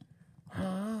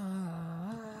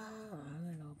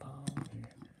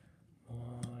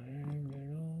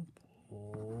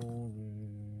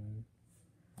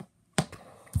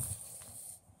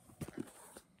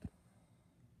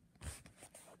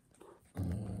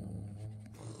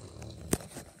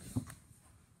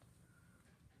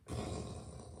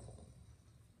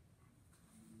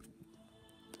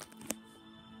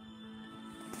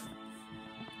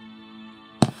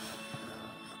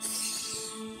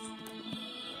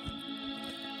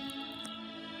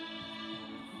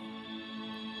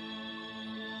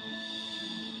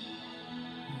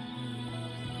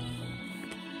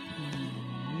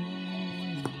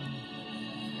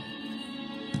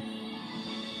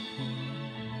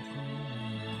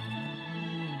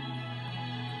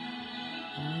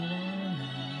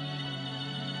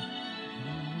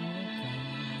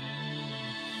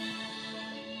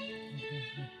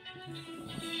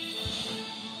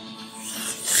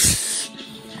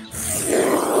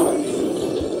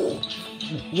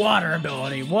 Water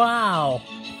ability, wow!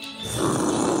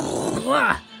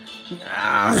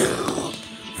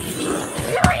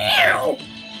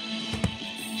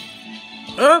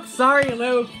 Oops, sorry,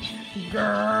 Luke.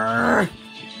 Grrr.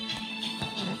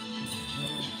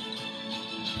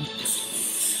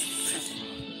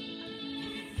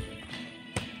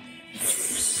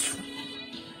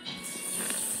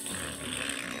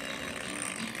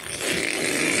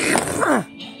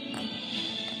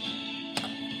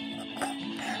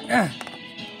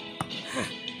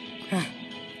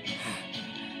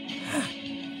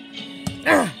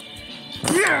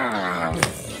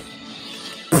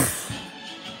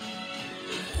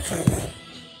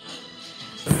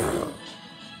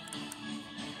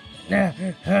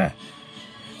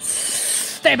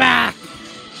 Stay back!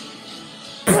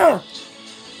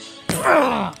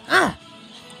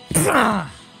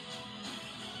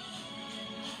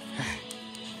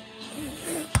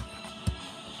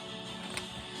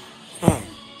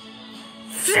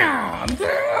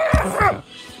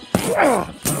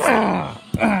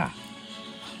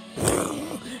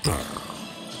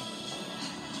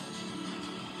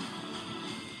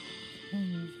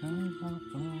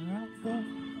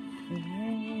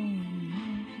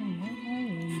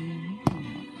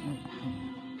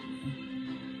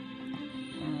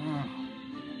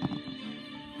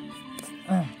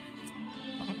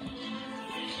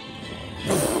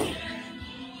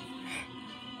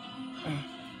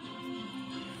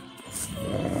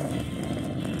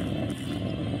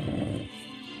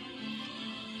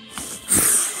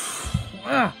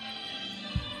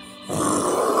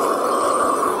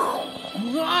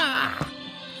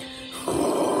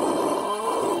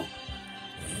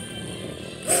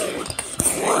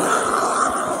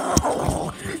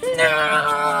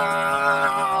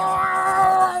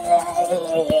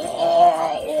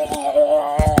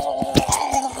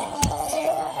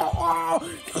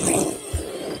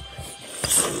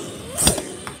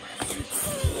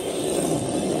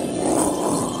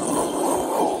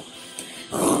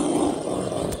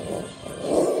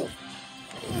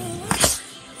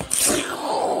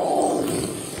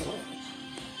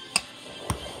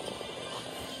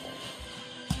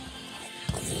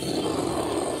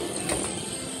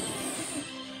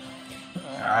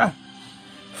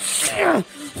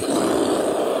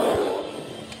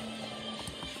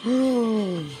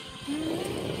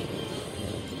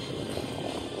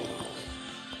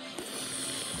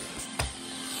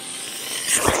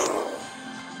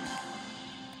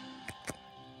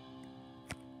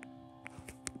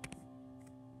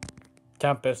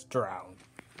 Tempest drowned.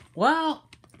 Well,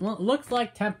 looks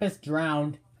like Tempest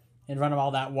drowned in front of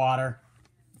all that water.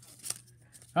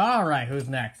 Alright, who's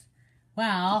next?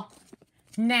 Well,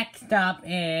 next up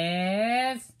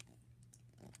is...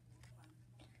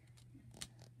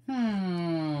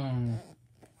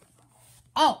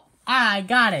 Oh, I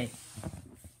got it.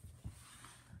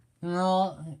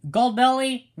 Well,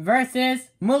 Goldbelly versus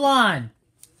Mulan.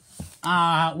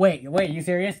 Wait, you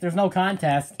serious? There's no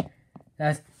contest.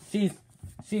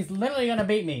 She's literally gonna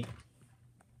beat me.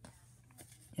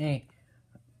 Hey,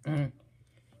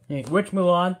 which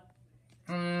Mulan?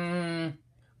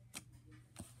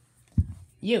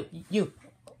 You.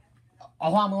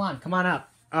 Oh, Mulan, come on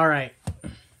up. All right.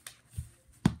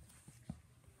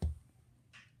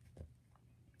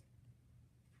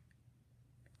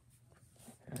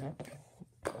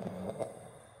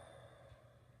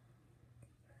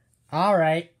 All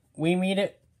right. We meet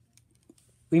it.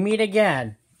 We meet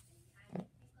again.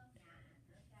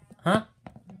 Huh?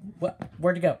 What?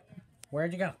 Where'd you go?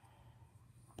 Where'd you go?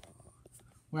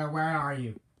 Where are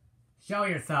you? Show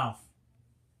yourself.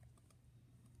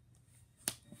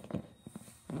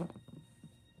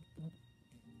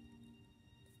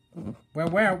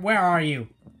 Where are you?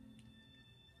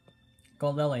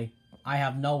 Gold Lily, I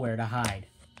have nowhere to hide.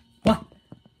 What?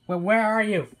 Where are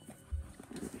you?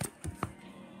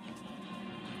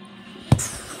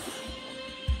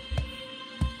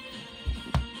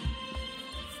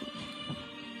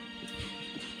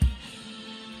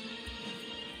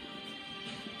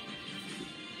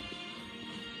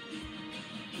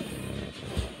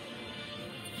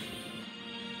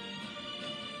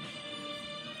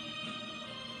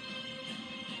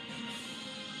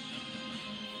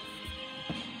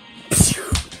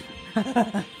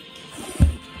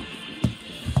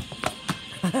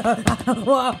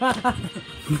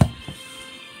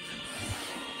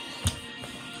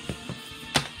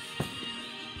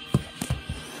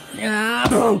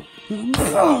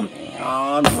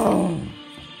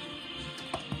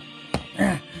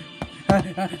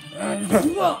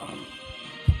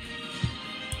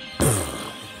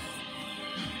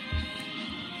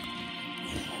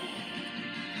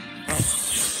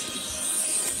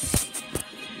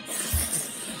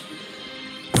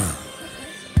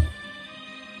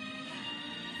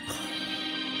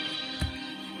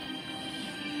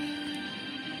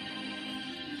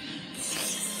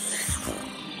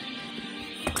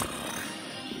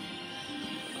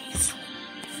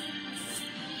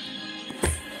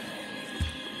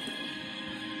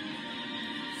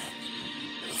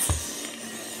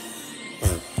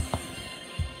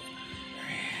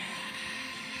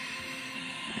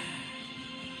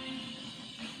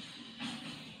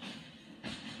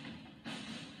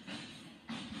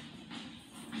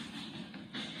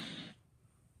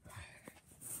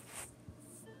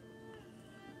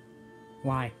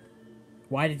 Why?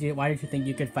 Why did you think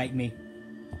you could fight me?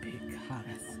 Because I thought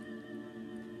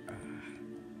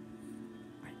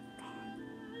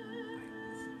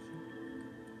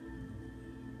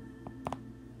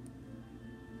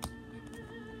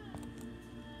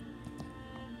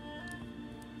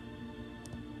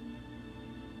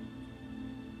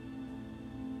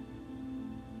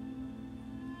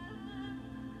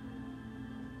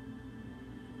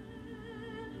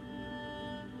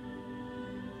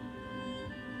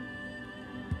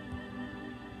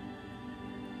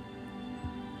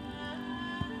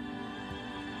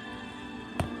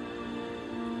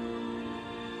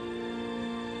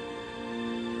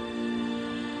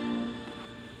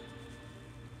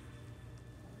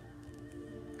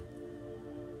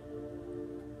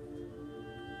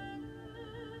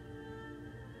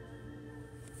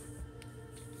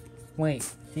Wait,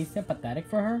 she's sympathetic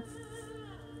for her?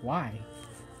 Why?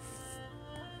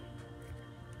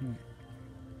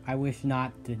 I wish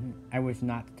not to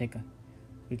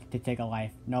take a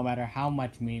life, no matter how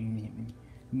much me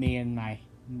and my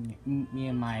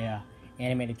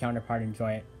animated counterpart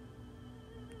enjoy it.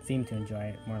 Seem to enjoy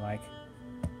it more like.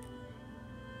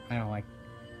 I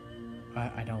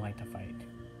don't like to fight.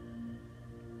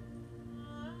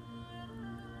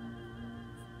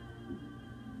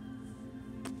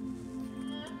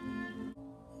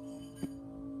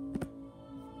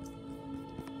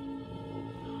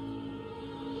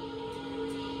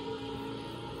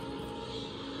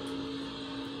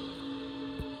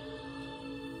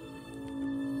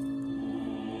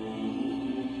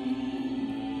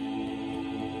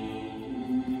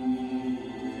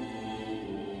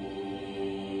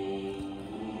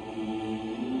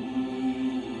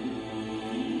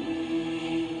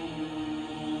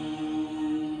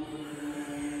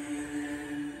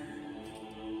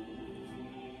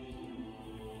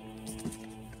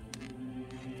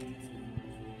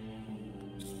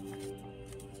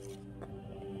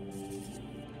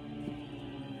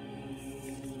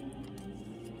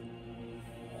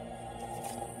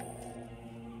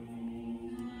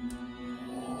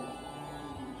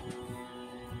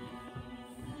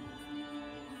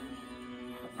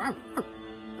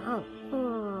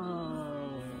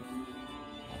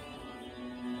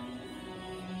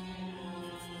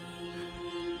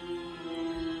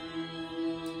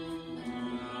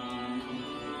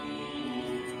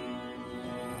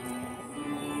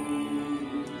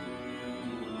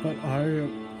 But oh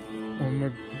my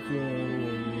god.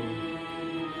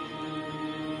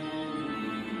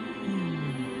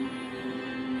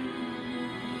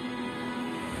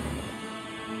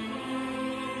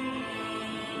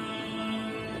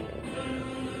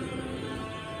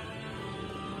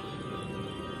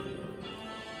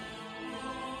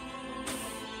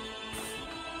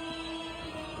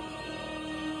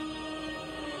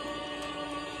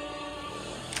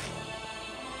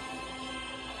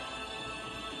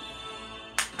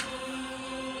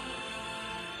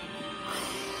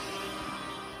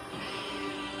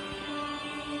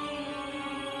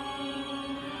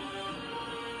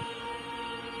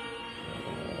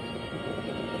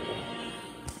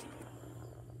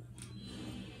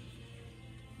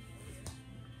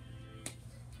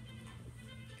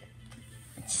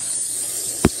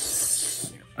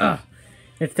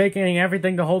 It's taking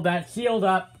everything to hold that shield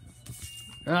up.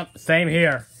 Same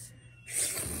here.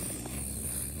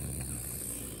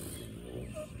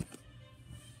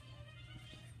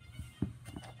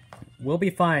 We'll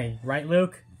be fine, right,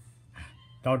 Luke?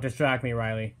 Don't distract me,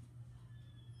 Riley.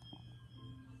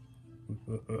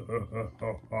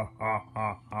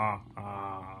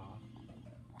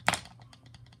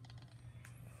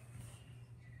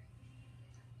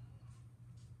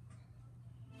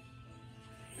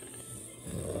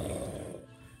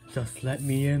 Just let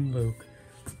me in, Luke.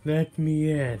 Let me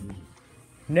in.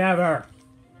 Never!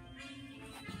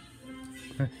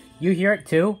 You hear it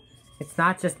too? It's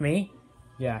not just me?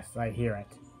 Yes, I hear it.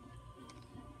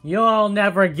 You'll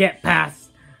never get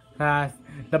past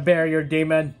the barrier,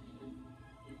 demon.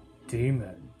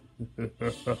 Demon?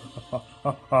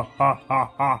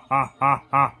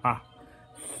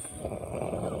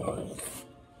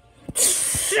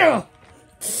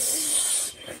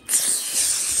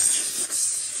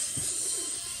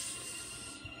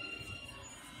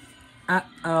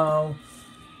 Uh-oh.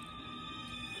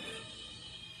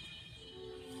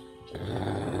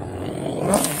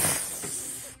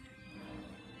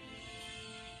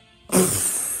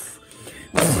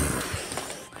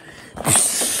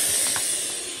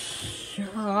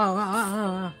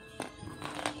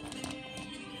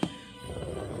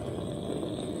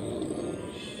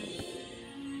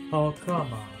 Oh,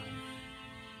 come on.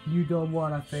 You don't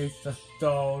want to face the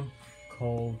stone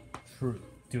cold truth,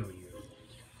 do you?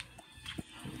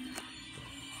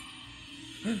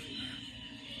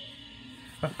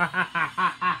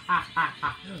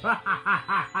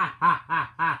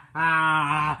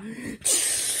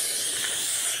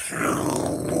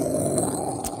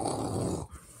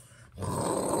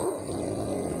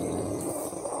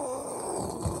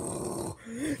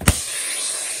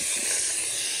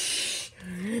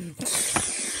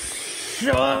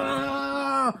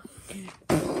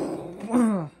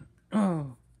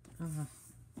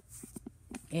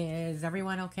 Is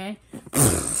everyone okay?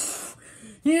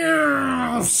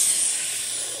 Yes!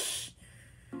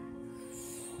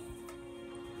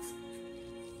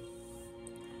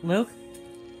 Luke?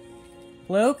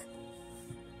 Luke?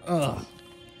 Ugh.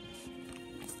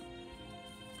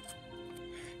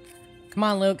 Come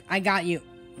on, Luke. I got you.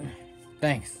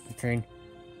 Thanks, Citrine.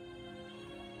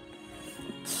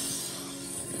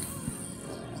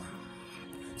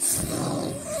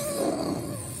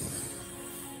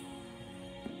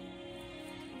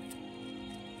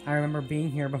 I remember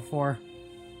being here before.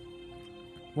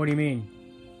 What do you mean?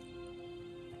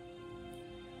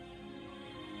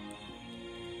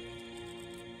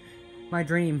 My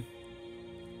dream.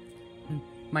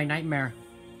 My nightmare.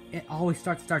 It always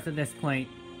starts at this point.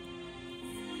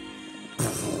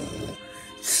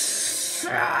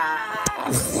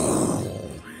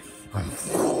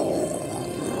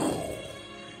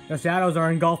 The shadows are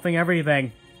engulfing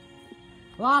everything.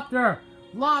 Lopter!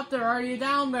 Lopter, are you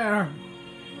down there?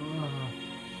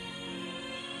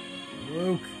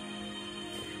 Luke.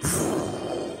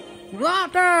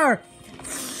 Lopter!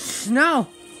 No!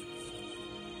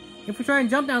 If we try and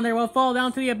jump down there, we'll fall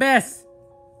down to the abyss.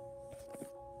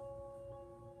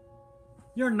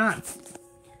 You're nuts.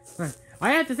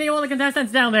 I have to save all the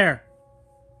contestants down there.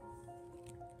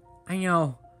 I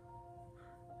know.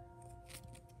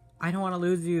 I don't want to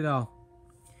lose you, though.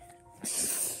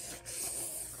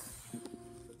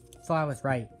 So I was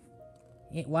right.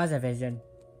 It was a vision.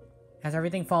 As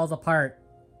everything falls apart,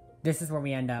 this is where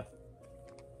we end up.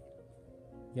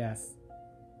 Yes.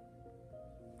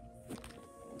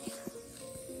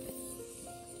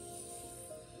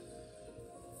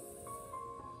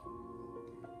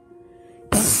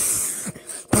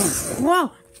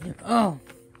 Whoa! Oh.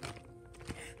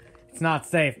 It's not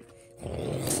safe.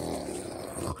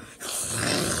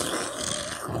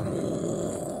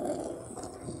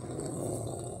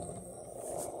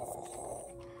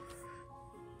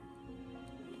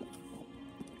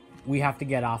 We have to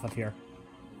get off of here.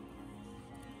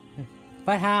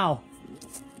 But how?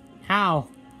 How?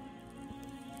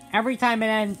 Every time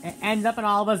it ends up in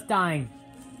all of us dying.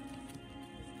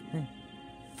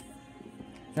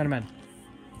 Gentlemen.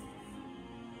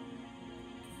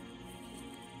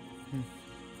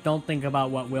 Don't think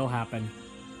about what will happen.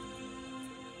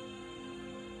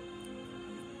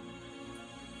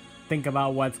 Think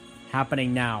about what's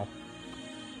happening now.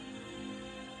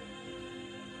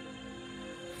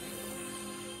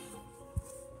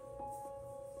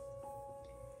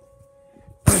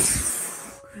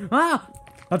 Ah!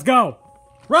 Let's go!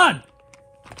 Run!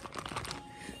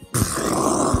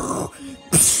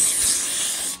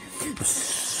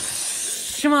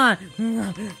 Come on!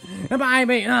 Bye,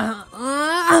 me!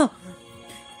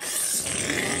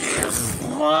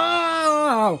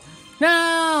 Whoa!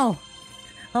 No!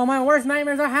 Oh, my worst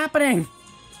nightmares are happening!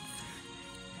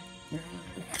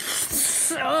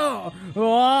 Oh,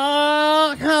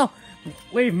 whoa, no!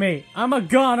 Leave me! I'm a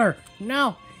goner!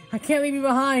 No! I can't leave you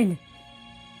behind!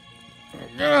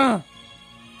 No,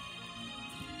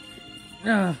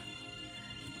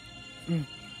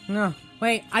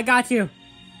 wait, I got you!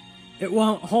 It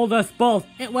won't hold us both!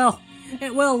 It will!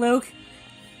 It will, Luke!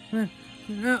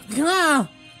 No!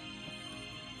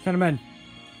 Cinnamon!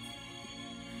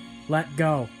 Let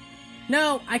go!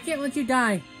 No! I can't let you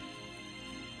die!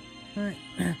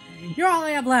 You're all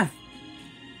I have left!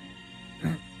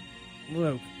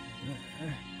 Luke.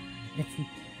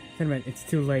 Cinnamon, it's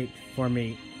too late for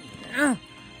me.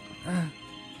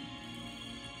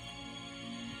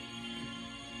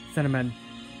 Cinnamon,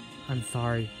 I'm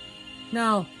sorry.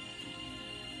 No!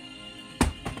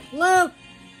 Luke!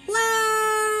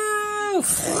 Luke!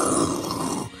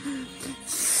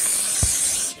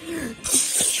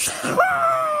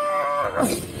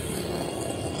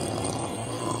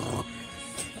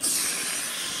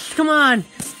 Come on!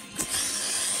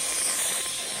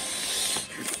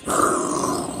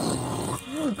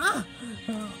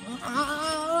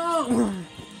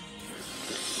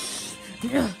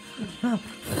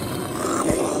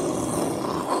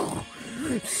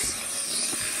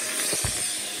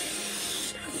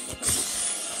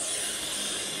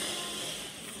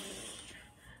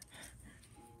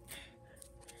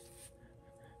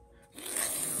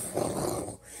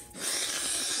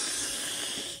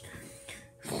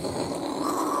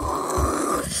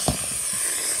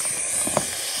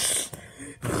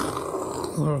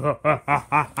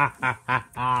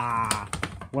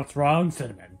 What's wrong,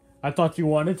 Cinnamon? I thought you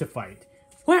wanted to fight.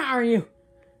 Where are you?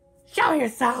 Show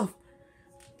yourself!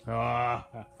 I'm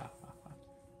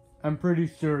pretty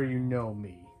sure you know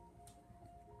me.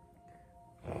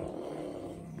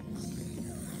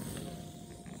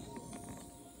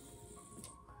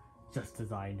 Just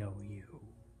as I know you.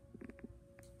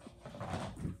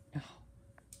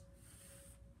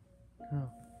 Oh.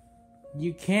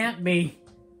 You can't be.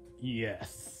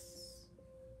 Yes.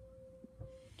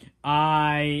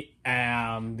 I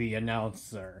am the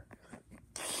announcer.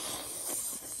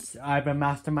 I've been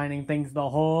masterminding things the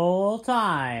whole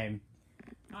time.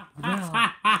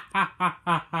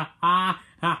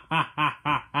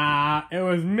 It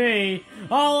was me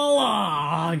all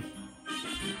along.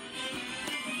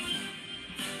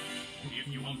 If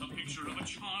you want the picture of a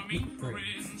charming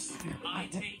prince, I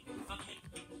take the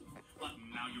cake. But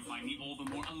now you find me all the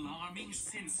more alarming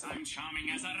since I'm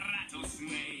charming as a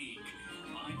rattlesnake.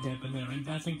 My debonair and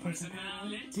dazzling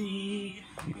personality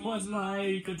was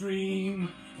like a dream.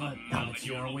 But now that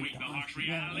you're awake, the harsh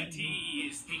reality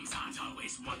is things aren't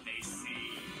always what they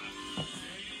seem.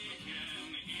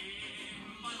 Taken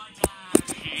in by my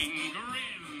dashing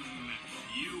grin,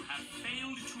 you have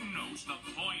failed to note the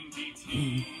pointy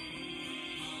teeth.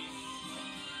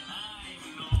 I'm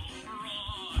no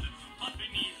fraud, but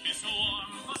beneath this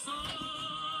warm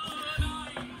facade,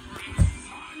 I'm Prince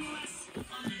Harmless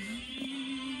underneath.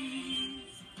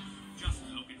 Just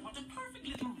look at what a perfect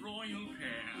little royal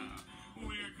pair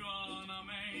we're gonna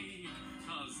make.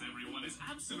 'Cause everyone is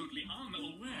absolutely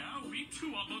unaware we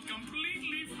two are both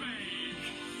completely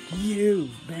fake.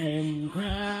 You've been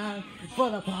grabbed for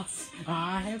the plots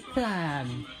I have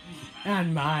planned,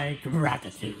 and my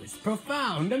gratitude is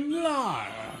profound and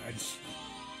large.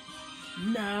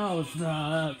 Now's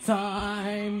the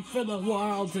time for the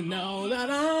world to know that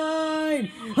I'm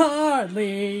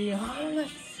hardly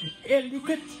harmless,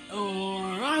 illiterate, or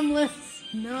harmless.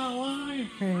 No,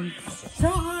 I'm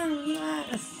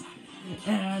harmless,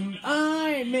 and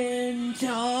I'm in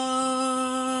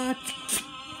charge.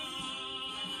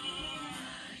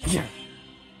 Yeah.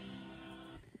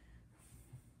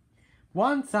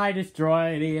 Once I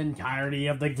destroy the entirety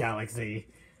of the galaxy,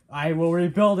 I will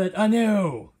rebuild it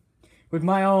anew with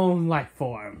my own life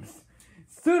forms,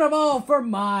 suitable for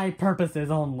my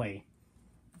purposes only.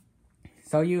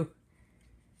 So you've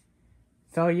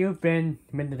been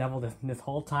the devil this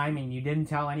whole time and you didn't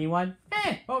tell anyone?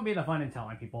 What would be the fun in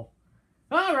telling people?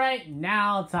 Alright,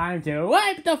 now time to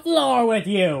wipe the floor with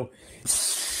you!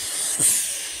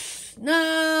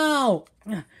 No!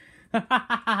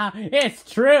 It's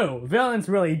true! Villains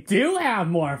really do have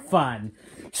more fun!